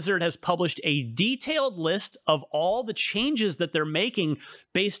 Blizzard has published a detailed list of all the changes that they're making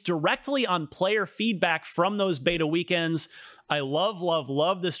based directly on player feedback from those beta weekends. I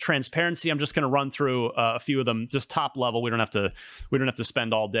love this transparency. I'm just going to run through a few of them, just top level. We don't have to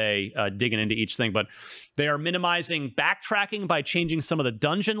spend all day digging into each thing, but they are minimizing backtracking by changing some of the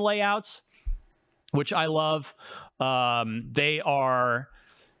dungeon layouts, which I love. They are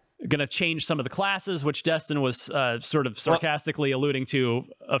going to change some of the classes, which Destin was sort of sarcastically alluding to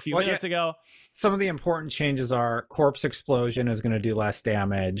a few minutes ago. Some of the important changes are corpse explosion is going to do less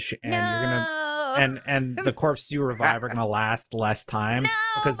damage, and you're going to and the corpse you revive are going to last less time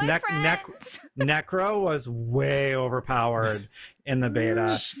because Necro was way overpowered in the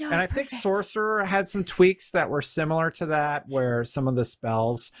beta. And I think Sorcerer had some tweaks that were similar to that, where some of the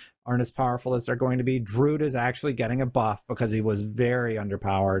spells aren't as powerful as they're going to be. Druid is actually getting a buff because he was very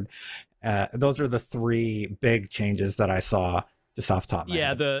underpowered. Those are the three big changes that I saw just off the top of my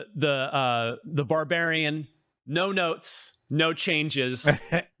head. The Barbarian, no notes, no changes.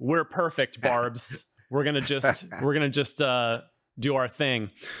 We're perfect, Barbs. We're gonna just do our thing.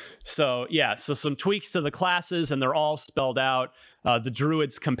 So some tweaks to the classes, and they're all spelled out. The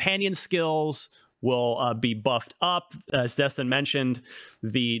Druid's companion skills will be buffed up. As Destin mentioned,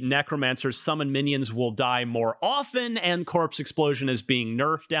 the Necromancer's summon minions will die more often, and Corpse Explosion is being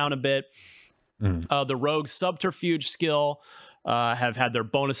nerfed down a bit. The Rogue's Subterfuge skill have had their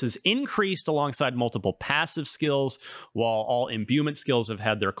bonuses increased alongside multiple passive skills, while all imbuement skills have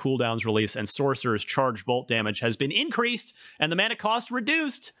had their cooldowns released, and Sorcerer's charged bolt damage has been increased, and the mana cost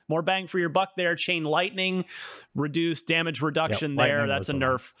reduced. More bang for your buck there. Chain Lightning reduced, damage reduction there. That's a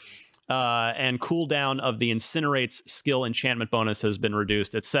nerf. And cooldown of the Incinerate's skill enchantment bonus has been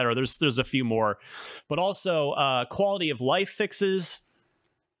reduced, etc. There's a few more, but also quality of life fixes.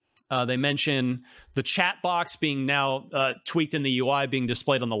 They mention the chat box being now tweaked in the UI, being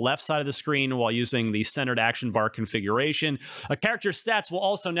displayed on the left side of the screen while using the centered action bar configuration. Character stats will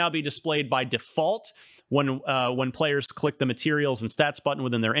also now be displayed by default when players click the materials and stats button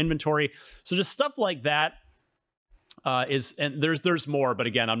within their inventory. So just stuff like that. And there's more, but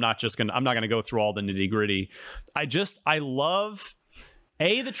again, I'm not gonna go through all the nitty gritty. I love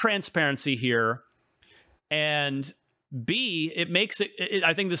the transparency here, and B, it makes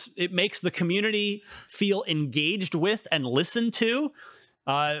it makes the community feel engaged with and listened to,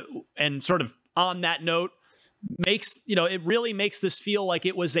 and sort of on that note, it really makes this feel like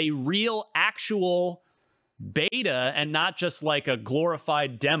it was a real actual beta and not just like a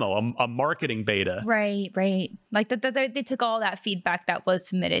glorified demo, a marketing beta. Right. Like they took all that feedback that was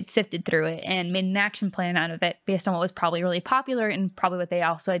submitted, sifted through it, and made an action plan out of it based on what was probably really popular and probably what they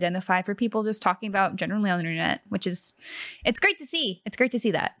also identify for people just talking about generally on the internet, which is, it's great to see. It's great to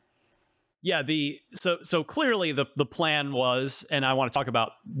see that. Yeah, so clearly the plan was, and I want to talk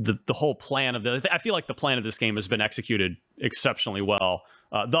about the whole plan of I feel like the plan of this game has been executed exceptionally well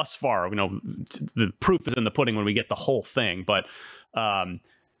thus far. The proof is in the pudding when we get the whole thing, but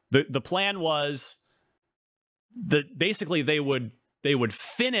the plan was that basically they would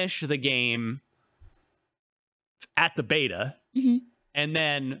finish the game at the beta, and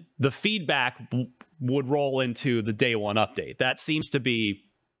then the feedback would roll into the day one update. That seems to be,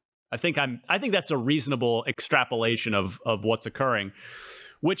 I think that's a reasonable extrapolation of what's occurring,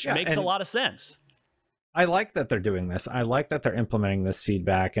 which makes a lot of sense. I like that they're doing this. I like that they're implementing this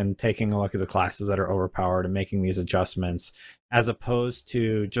feedback and taking a look at the classes that are overpowered and making these adjustments, as opposed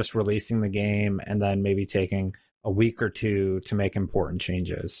to just releasing the game and then maybe taking a week or two to make important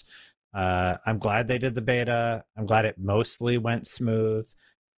changes. I'm glad they did the beta. I'm glad it mostly went smooth.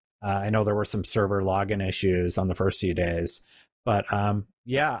 I know there were some server login issues on the first few days, but I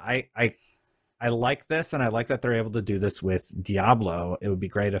like this, and I like that they're able to do this with Diablo. It would be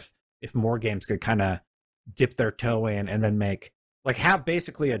great if more games could kind of dip their toe in and then have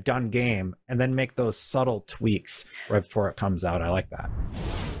basically a done game and then make those subtle tweaks right before it comes out. I like that.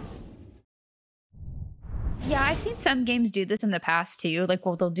 Yeah, I've seen some games do this in the past too.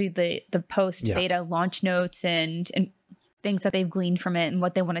 They'll do the post beta launch notes and things that they've gleaned from it and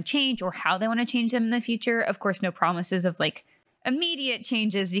what they want to change or how they want to change them in the future. Of course, no promises of immediate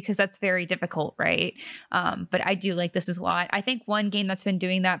changes, because that's very difficult, right? But I do like this as well. I think one game that's been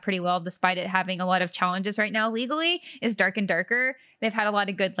doing that pretty well, despite it having a lot of challenges right now legally, is Dark and Darker. They've had a lot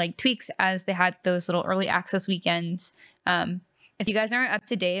of good tweaks as they had those little early access weekends. If you guys aren't up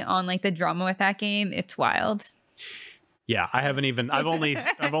to date on the drama with that game, it's wild. Yeah, I've only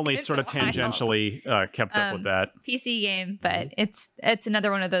sort of tangentially kept up with that. PC game, but it's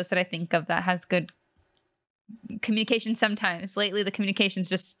another one of those that I think of that has good communication sometimes. Lately, the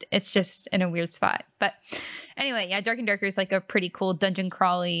communication's it's just in a weird spot. But anyway, yeah, Dark and Darker is like a pretty cool dungeon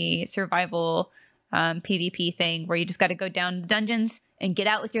crawly survival PvP thing where you just got to go down the dungeons and get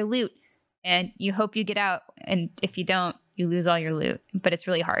out with your loot. And you hope you get out. And if you don't, you lose all your loot. But it's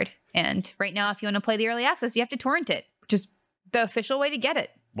really hard. And right now, if you want to play the early access, you have to torrent it, which is the official way to get it.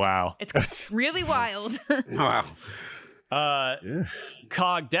 Wow. It's really wild. Wow.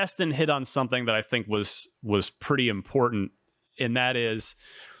 Cog, Destin hit on something that I think was pretty important, and that is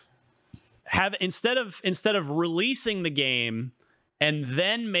instead of releasing the game and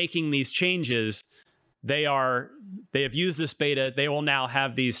then making these changes, they have used this beta. They will now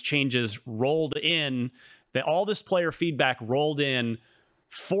have these changes rolled in, that all this player feedback rolled in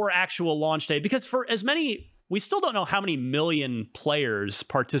for actual launch day. Because for as many, we still don't know how many million players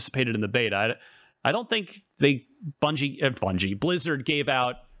participated in the beta. I don't think Blizzard gave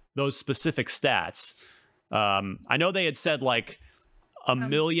out those specific stats. I know they had said like a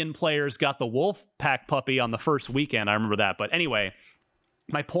million players got the wolf pack puppy on the first weekend. I remember that. But anyway,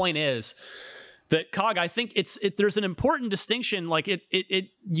 my point is that, Cog, I think there's an important distinction. Like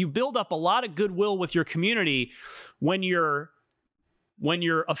you build up a lot of goodwill with your community when your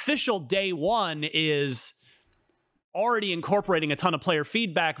official day one is already incorporating a ton of player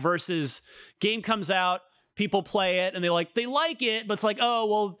feedback versus game comes out, people play it and they like it, but it's like, oh,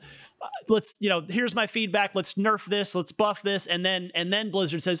 well, let's, here's my feedback. Let's nerf this. Let's buff this. And then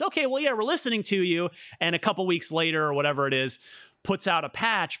Blizzard says, okay, well, yeah, we're listening to you. And a couple weeks later or whatever it is, puts out a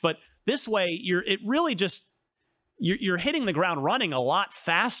patch. But this way you're hitting the ground running a lot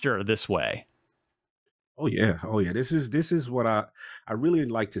faster this way. Oh yeah. This is what I really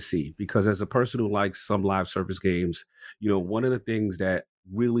like to see, because as a person who likes some live service games, one of the things that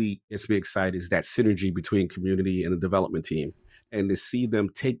really gets me excited is that synergy between community and the development team, and to see them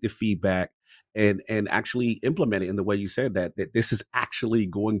take the feedback and actually implement it in the way you said, that this is actually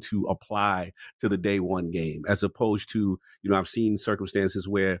going to apply to the day one game, as opposed to, I've seen circumstances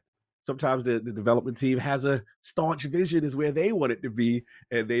where sometimes the development team has a staunch vision is where they want it to be,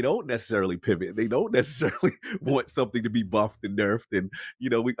 and they don't necessarily pivot. They don't necessarily want something to be buffed and nerfed. And,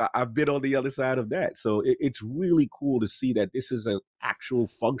 I've been on the other side of that. So it's really cool to see that this is an actual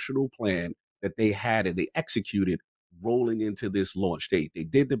functional plan that they had and they executed rolling into this launch date. They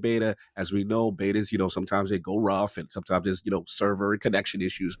did the beta. As we know, betas, sometimes they go rough, and sometimes there's, server and connection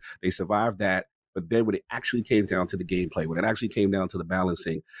issues. They survived that. But then when it actually came down to the gameplay, when it actually came down to the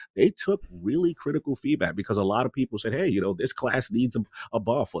balancing, they took really critical feedback, because a lot of people said, hey, this class needs a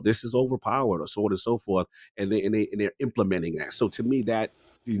buff, or this is overpowered, or so on and so forth. And they're implementing that. So to me, that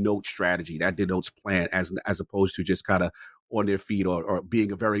denotes strategy, that denotes plan, as opposed to just kind of on their feet or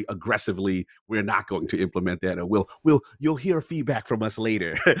being a very aggressively, we're not going to implement that, or you'll hear feedback from us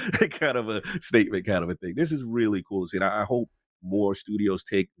later kind of a statement, kind of a thing. This is really cool to see. And I hope more studios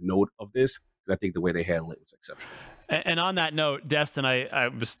take note of this. I think the way they handle it was exceptional. And on that note, Destin, I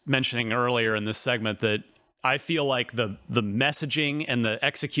was mentioning earlier in this segment that I feel like the messaging and the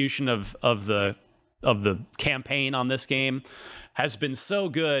execution of the campaign on this game has been so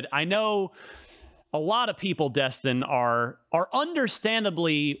good. I know a lot of people, Destin, are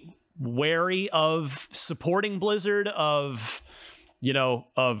understandably wary of supporting Blizzard, of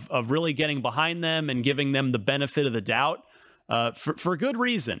really getting behind them and giving them the benefit of the doubt, for good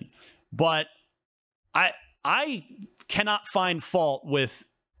reason. But I cannot find fault with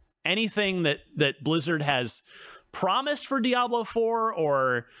anything that Blizzard has promised for Diablo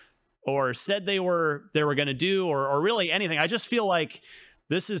 4 or said they were going to do, or really anything. I just feel like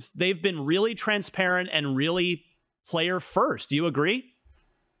they've been really transparent and really player first. Do you agree?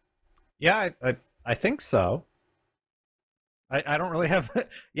 Yeah, I think so. I don't really have.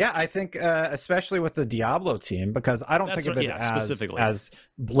 Yeah, I think especially with the Diablo team, because I don't think of it as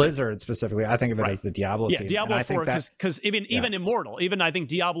Blizzard specifically. I think of it as the Diablo team. Yeah, Diablo 4, because even Immortal, even I think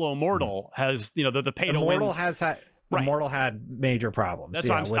Diablo Immortal has the pay to win. Immortal had major problems.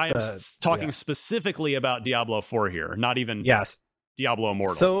 That's why I'm talking specifically about Diablo 4 here, not even Diablo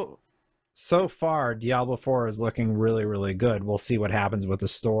Immortal. So far, Diablo 4 is looking really, really good. We'll see what happens with the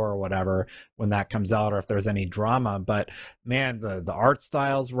store or whatever when that comes out, or if there's any drama. But man, the art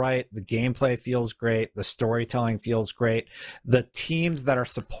style's right. The gameplay feels great. The storytelling feels great. The teams that are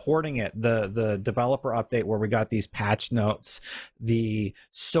supporting it, the developer update where we got these patch notes, the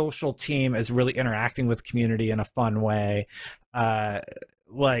social team is really interacting with community in a fun way.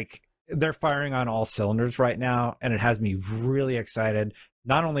 They're firing on all cylinders right now, and it has me really excited,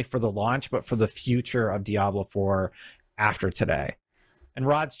 not only for the launch, but for the future of Diablo 4 after today. And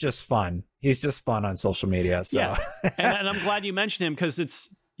Rod's just fun. He's just fun on social media. So. Yeah, and I'm glad you mentioned him, because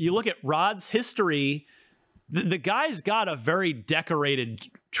you look at Rod's history the guy's got a very decorated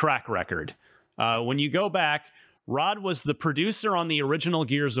track record. When you go back, Rod was the producer on the original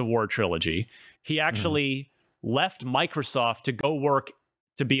Gears of War trilogy. He actually left Microsoft to go work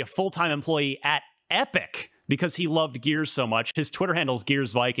to be a full-time employee at Epic because he loved Gears so much. His Twitter handle is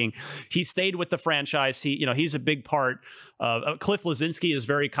Gears Viking. He stayed with the franchise. He's a big part. Cliff Blazinski is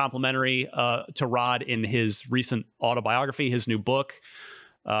very complimentary to Rod in his recent autobiography, his new book.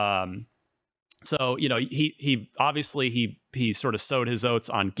 So he obviously he sort of sowed his oats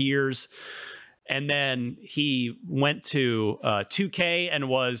on Gears. And then he went to 2K and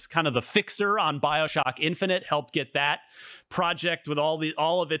was kind of the fixer on BioShock Infinite, helped get that project with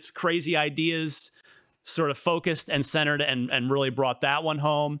all of its crazy ideas sort of focused and centered and really brought that one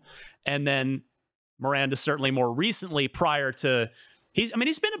home. And then Miranda certainly more recently prior to he's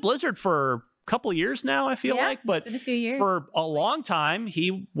been at Blizzard for a couple of years now, I feel like, but it's been a few years. For a long time,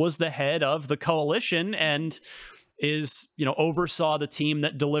 he was the head of the Coalition and oversaw the team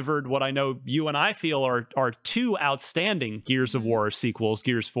that delivered what I know you and I feel are two outstanding Gears of War sequels,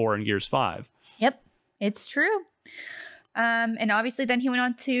 Gears 4 and Gears 5. Yep, it's true. And obviously then he went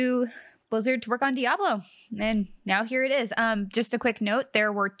on to Blizzard to work on Diablo. And now here it is. Just a quick note,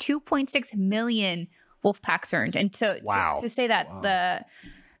 there were 2.6 million wolf packs earned. And so to say that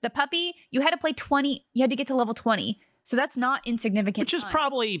the puppy, you had to play 20, you had to get to level 20. So that's not insignificant. Which is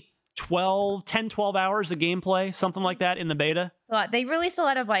probably 12 hours of gameplay, something like that in the beta. They released a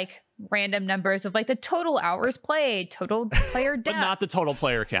lot of random numbers of the total hours played, total player depth. But not the total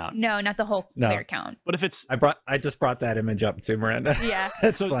player count. No, not the whole player count. But if it's I just brought that image up too, Miranda. Yeah.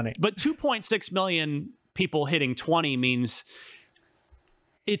 It's funny. But 2.6 million people hitting 20 means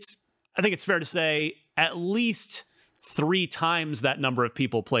I think it's fair to say at least 3 times that number of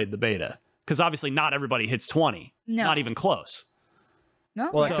people played the beta. Because obviously not everybody hits 20. No. Not even close. No.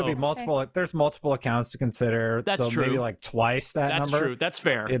 Well, it could be multiple. Okay. There's multiple accounts to consider. That's true. Maybe twice that number. That's true. That's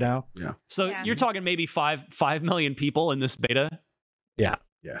fair. Yeah. So you're talking maybe 5 million people in this beta. Yeah.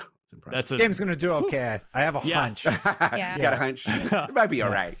 Yeah. That's game's going to do okay. I have a hunch. You got a hunch. It might be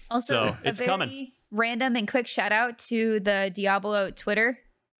all right. Also, it's coming. Random and quick shout out to the Diablo Twitter.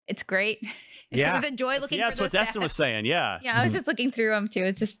 It's great. Yeah. It was a joy looking that's for what those Destin stats. was saying. Yeah. Yeah, I was just looking through them too.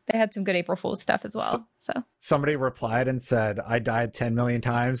 It's just they had some good April Fool's stuff as well. So somebody replied and said, "I died 10 million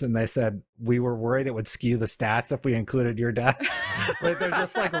times," and they said we were worried it would skew the stats if we included your deaths. They're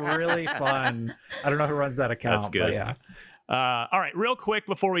just really fun. I don't know who runs that account. That's good. But yeah. All right, real quick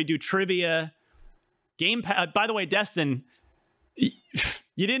before we do trivia, Game Pass. By the way, Destin,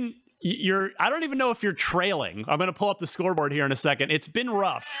 you didn't. I don't even know if you're trailing. I'm going to pull up the scoreboard here in a second. It's been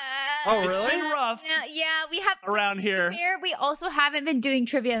rough. Oh, really? It's been rough. Yeah, we have around here. We also haven't been doing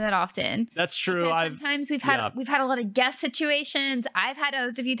trivia that often. That's true. Sometimes we've had a lot of guest situations. I've had to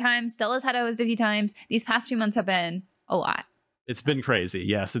host a few times. Stella's had to host a few times. These past few months have been a lot. It's been crazy.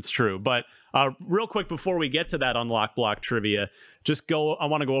 Yes, it's true. But real quick before we get to that Unlock Block trivia, I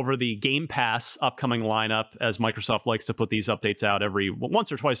want to go over the Game Pass upcoming lineup, as Microsoft likes to put these updates out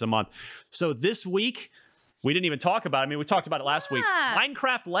once or twice a month. So this week, we didn't even talk about it. I mean, we talked about it last week.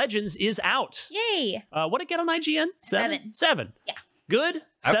 Minecraft Legends is out. Yay. What did it get on IGN? 7? Yeah. Good?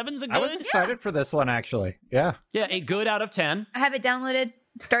 7's a good? I was excited for this one, actually. Yeah. Yeah, a good out of 10. I have it downloaded,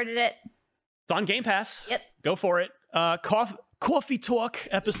 started it. It's on Game Pass. Yep. Go for it. Coffee Talk,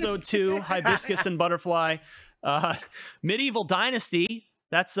 Episode 2, Hibiscus and Butterfly. Medieval Dynasty.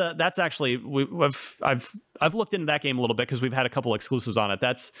 That's actually I've looked into that game a little bit because we've had a couple exclusives on it.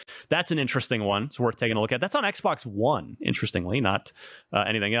 That's an interesting one. It's worth taking a look at. That's on Xbox One, interestingly, not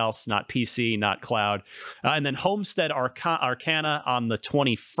anything else, not PC, not cloud. And then Homestead Arcana on the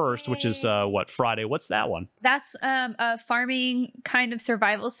 21st, which is Friday. What's that one? That's a farming kind of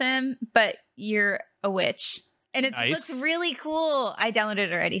survival sim, but you're a witch. And it looks really cool. I downloaded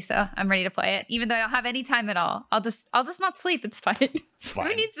it already, so I'm ready to play it. Even though I don't have any time at all, I'll just not sleep. It's fine. It's fine.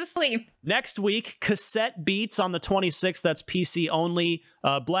 Who needs to sleep? Next week, Cassette Beats on the 26th. That's PC only.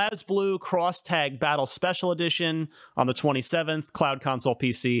 BlazBlue Cross Tag Battle Special Edition on the 27th. Cloud console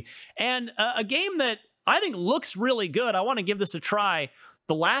PC, and a game that I think looks really good. I want to give this a try.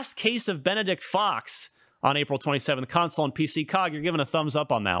 The Last Case of Benedict Fox on April 27th. Console and PC. Cog, you're giving a thumbs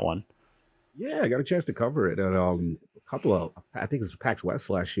up on that one. Yeah, I got a chance to cover it at a couple of, I think it was PAX West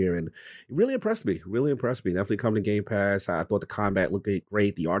last year, and it really impressed me. Definitely coming to Game Pass. I thought the combat looked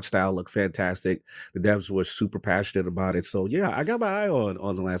great. The art style looked fantastic. The devs were super passionate about it. So, yeah, I got my eye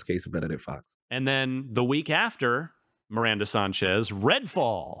on The Last Case of Benedict Fox. And then the week after, Miranda Sanchez,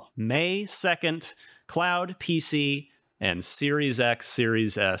 Redfall, May 2nd, Cloud, PC, and Series X,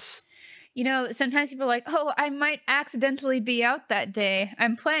 Series S. sometimes people are like, oh, I might accidentally be out that day.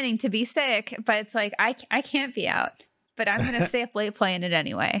 I'm planning to be sick, but it's like, I can't be out, but I'm going to stay up late playing it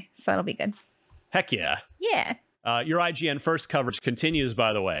anyway. So that'll be good. Heck yeah. Yeah. Your IGN First coverage continues,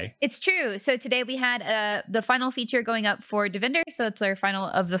 by the way. It's true. So today we had the final feature going up for Devinder. So that's our final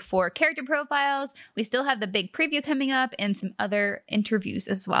of the 4 character profiles. We still have the big preview coming up and some other interviews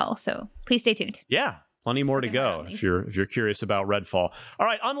as well. So please stay tuned. Yeah. Plenty more to go if you're curious about Redfall. All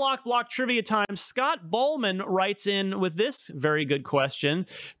right, Unlock Block Trivia time. Scott Bowman writes in with this very good question.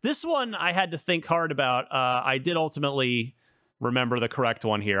 This one I had to think hard about. I did ultimately remember the correct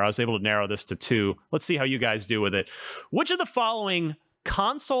one here. I was able to narrow this to 2. Let's see how you guys do with it. Which of the following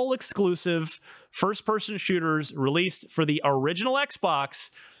console exclusive first-person shooters released for the original Xbox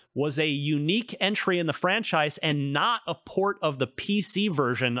was a unique entry in the franchise and not a port of the PC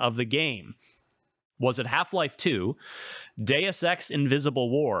version of the game? Was it Half-Life 2, Deus Ex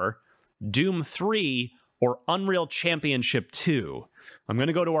Invisible War, Doom 3, or Unreal Championship 2? I'm going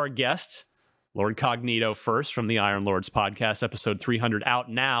to go to our guest, Lord Cognito, first from the Iron Lords podcast, episode 300,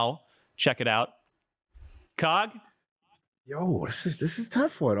 out now. Check it out. Cog? Yo, this is a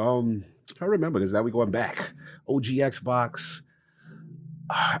tough one. If I remember, because now we're going back. OG Xbox.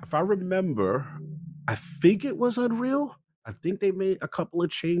 If I remember, I think it was Unreal. I think they made a couple of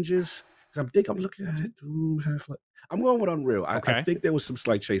changes. I'm looking at it. I'm going with Unreal. Okay. I think there was some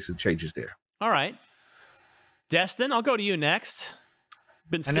slight changes there. All right. Destin, I'll go to you next.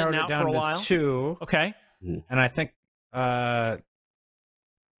 Been sitting out for a while. 2. Okay. And I think I'm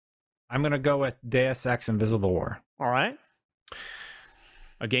going to go with Deus Ex Invisible War. All right.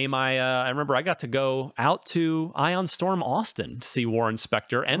 A game I remember I got to go out to Ion Storm Austin to see Warren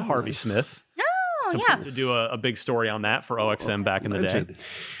Spector and Harvey Smith. Oh, yeah. To do a big story on that for OXM back in the day.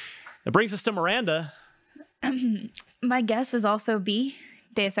 That brings us to Miranda. My guess was also B,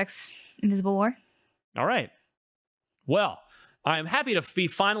 Deus Ex Invisible War. All right. Well, I'm happy to be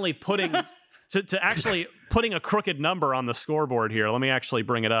finally putting actually putting a crooked number on the scoreboard here. Let me actually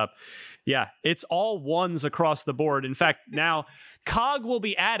bring it up. Yeah, it's all 1s across the board. In fact, now Cog will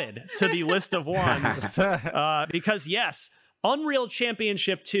be added to the list of 1s because, yes, Unreal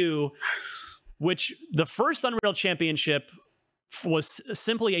Championship 2, which the first Unreal Championship was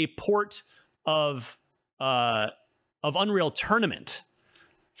simply a port of Unreal Tournament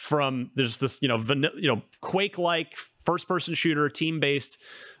from there's this Quake-like first-person shooter team-based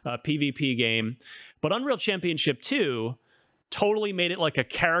PvP game, but Unreal Championship 2 totally made it like a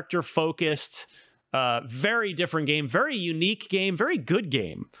character-focused, very different game, very unique game, very good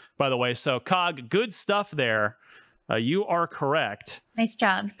game, by the way. So Cog, good stuff there. You are correct. Nice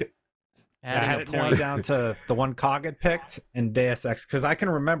job. I had it narrowed down to the one Cog had picked and Deus Ex, because I can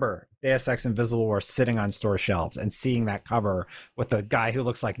remember Deus Ex Invisible War sitting on store shelves and seeing that cover with the guy who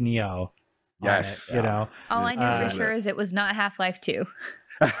looks like Neo. Yes. On it, All I know for sure is it was not Half-Life 2.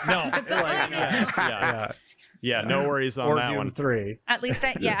 No. Yeah, no worries on that Doom one. 3. At least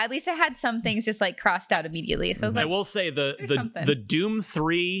I had some things just like crossed out immediately. So I was like, I will say the Doom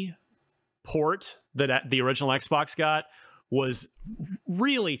 3 port that the original Xbox got was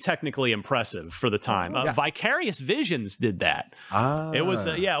really technically impressive for the time. Vicarious Visions did that. It was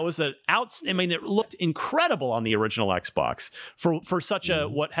it looked incredible on the original Xbox for such a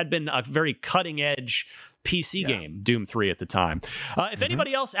what had been a very cutting edge PC game, Doom 3 at the time. If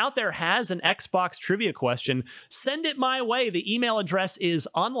anybody else out there has an Xbox trivia question, send it my way. The email address is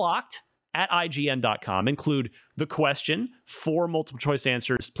unlocked@ign.com. Include the question, 4 multiple choice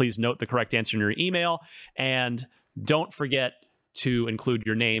answers. Please note the correct answer in your email, and don't forget to include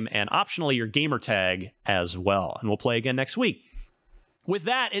your name and optionally your gamer tag as well. And we'll play again next week. With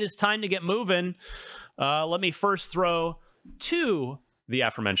that, it is time to get moving. Let me first throw to the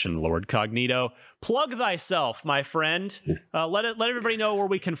aforementioned Lord Cognito. Plug thyself, my friend. Let everybody know where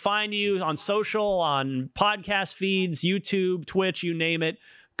we can find you on social, on podcast feeds, YouTube, Twitch, you name it.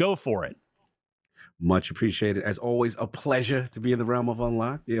 Go for it. Much appreciated. As always, a pleasure to be in the realm of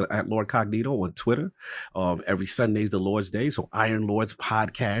Unlocked. At Lord Cognito on Twitter. Every Sunday is the Lord's Day. So Iron Lords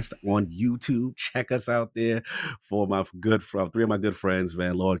podcast on YouTube. Check us out there for my 3 of my good friends,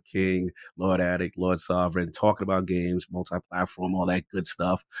 man. Lord King, Lord Addict, Lord Sovereign, talking about games, multi-platform, all that good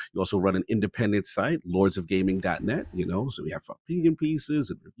stuff. You also run an independent site, lordsofgaming.net, so we have opinion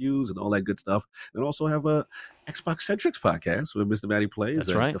pieces and reviews and all that good stuff. And also have a Xbox Centrics podcast where Mr. Matty plays.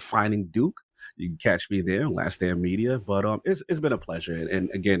 That's right. Defining Duke. you can catch me there, Last Stand Media. But it's been a pleasure. And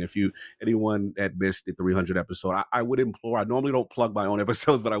again, if anyone that missed the 300 episode, I would implore. I normally don't plug my own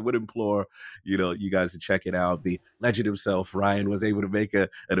episodes, but I would implore you guys to check it out. The legend himself, Ryan, was able to make an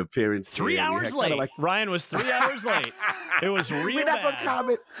appearance. 3 hours late. Ryan was 3 hours late. It was real We're not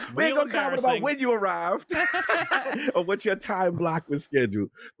bad. we ain't gonna comment about when you arrived or what your time block was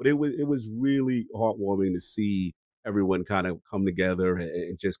scheduled. But it was really heartwarming to see everyone kind of come together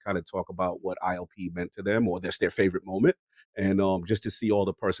and just kind of talk about what ILP meant to them, or that's their favorite moment. And just to see all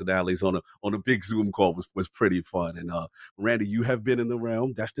the personalities on a big Zoom call was pretty fun. And Randy, you have been in the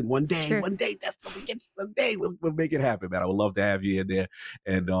realm. Destin, one day, Destin, one day we'll make it happen, man. I would love to have you in there.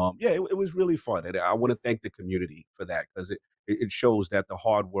 And it was really fun. And I want to thank the community for that, because it shows that the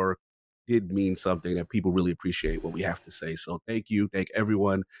hard work did mean something, that people really appreciate what we have to say. So thank you. Thank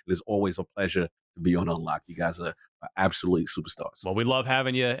everyone. It is always a pleasure to be on Unlocked. You guys are absolute superstars. Well, we love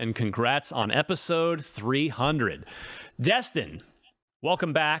having you, and congrats on episode 300. Destin,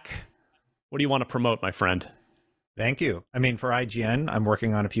 welcome back. What do you want to promote, my friend? Thank you. I mean, for IGN, I'm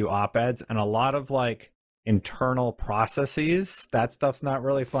working on a few op-eds and a lot of internal processes. That stuff's not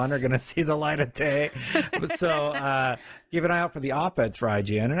really fun or going to see the light of day. So keep an eye out for the op-eds for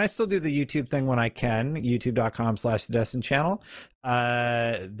IGN. And I still do the YouTube thing when I can, youtube.com/The Destin Channel.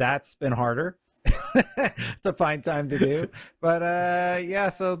 That's been harder to find time to do. But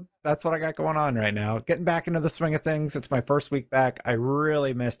so that's what I got going on right now. Getting back into the swing of things. It's my first week back. I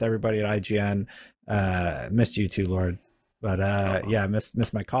really missed everybody at IGN. Missed you too, Lord. But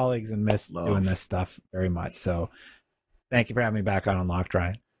miss my colleagues and miss doing this stuff very much. So thank you for having me back on Unlocked,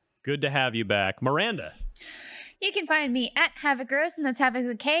 Ryan. Good to have you back. Miranda. You can find me at Havoc Rose, and that's Havoc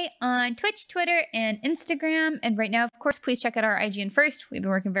with a K, on Twitch, Twitter, and Instagram. And right now, of course, please check out our IGN First. We've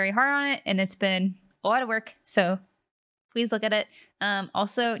been working very hard on it, and it's been a lot of work. So please look at it.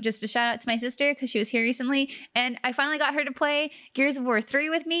 Also, just a shout out to my sister, because she was here recently, and I finally got her to play Gears of War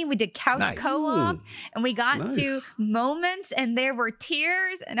 3 with me. We did couch co-op, and we got to moments, and there were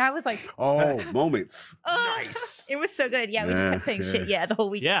tears, and I was like, oh, moments. Oh, nice. It was so good. Yeah, we just kept saying shit. Yeah, the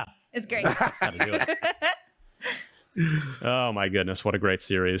whole week. Yeah. It's great. Gotta do it. Oh my goodness, what a great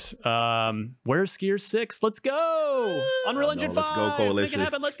series. Where's Gears 6? Let's go. Unreal Engine 5. Let's go, Coalition. Make it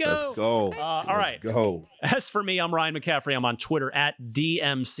happen. Let's go. Let's go. All right. Go. As for me, I'm Ryan McCaffrey. I'm on Twitter at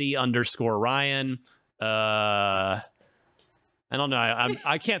DMC_Ryan. I don't know.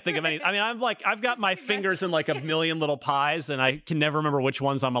 I can't think of any. I mean, I've got my fingers in a million little pies, and I can never remember which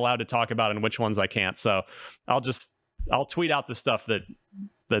ones I'm allowed to talk about and which ones I can't. So I'll tweet out the stuff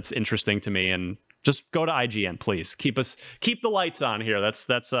that's interesting to me, and just go to IGN, please. Keep the lights on here. That's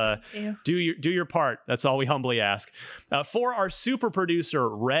do your part. That's all we humbly ask. For our super producer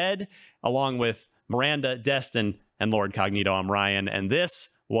Red, along with Miranda, Destin, and Lord Cognito, I'm Ryan, and this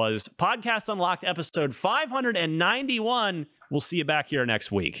was Podcast Unlocked episode 591. We'll see you back here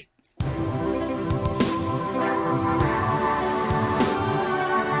next week.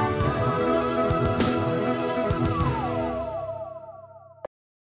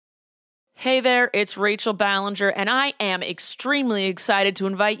 Hey there, it's Rachel Ballinger, and I am extremely excited to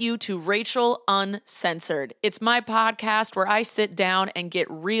invite you to Rachel Uncensored. It's my podcast where I sit down and get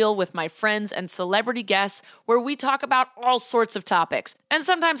real with my friends and celebrity guests, where we talk about all sorts of topics. And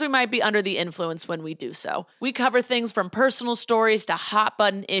sometimes we might be under the influence when we do so. We cover things from personal stories to hot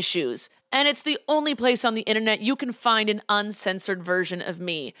button issues. And it's the only place on the internet you can find an uncensored version of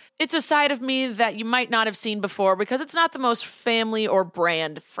me. It's a side of me that you might not have seen before because it's not the most family or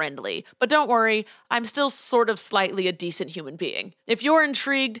brand friendly. But don't worry, I'm still sort of slightly a decent human being. If you're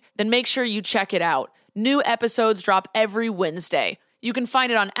intrigued, then make sure you check it out. New episodes drop every Wednesday. You can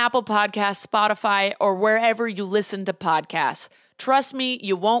find it on Apple Podcasts, Spotify, or wherever you listen to podcasts. Trust me,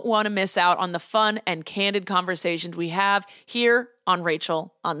 you won't want to miss out on the fun and candid conversations we have here on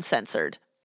Rachel Uncensored.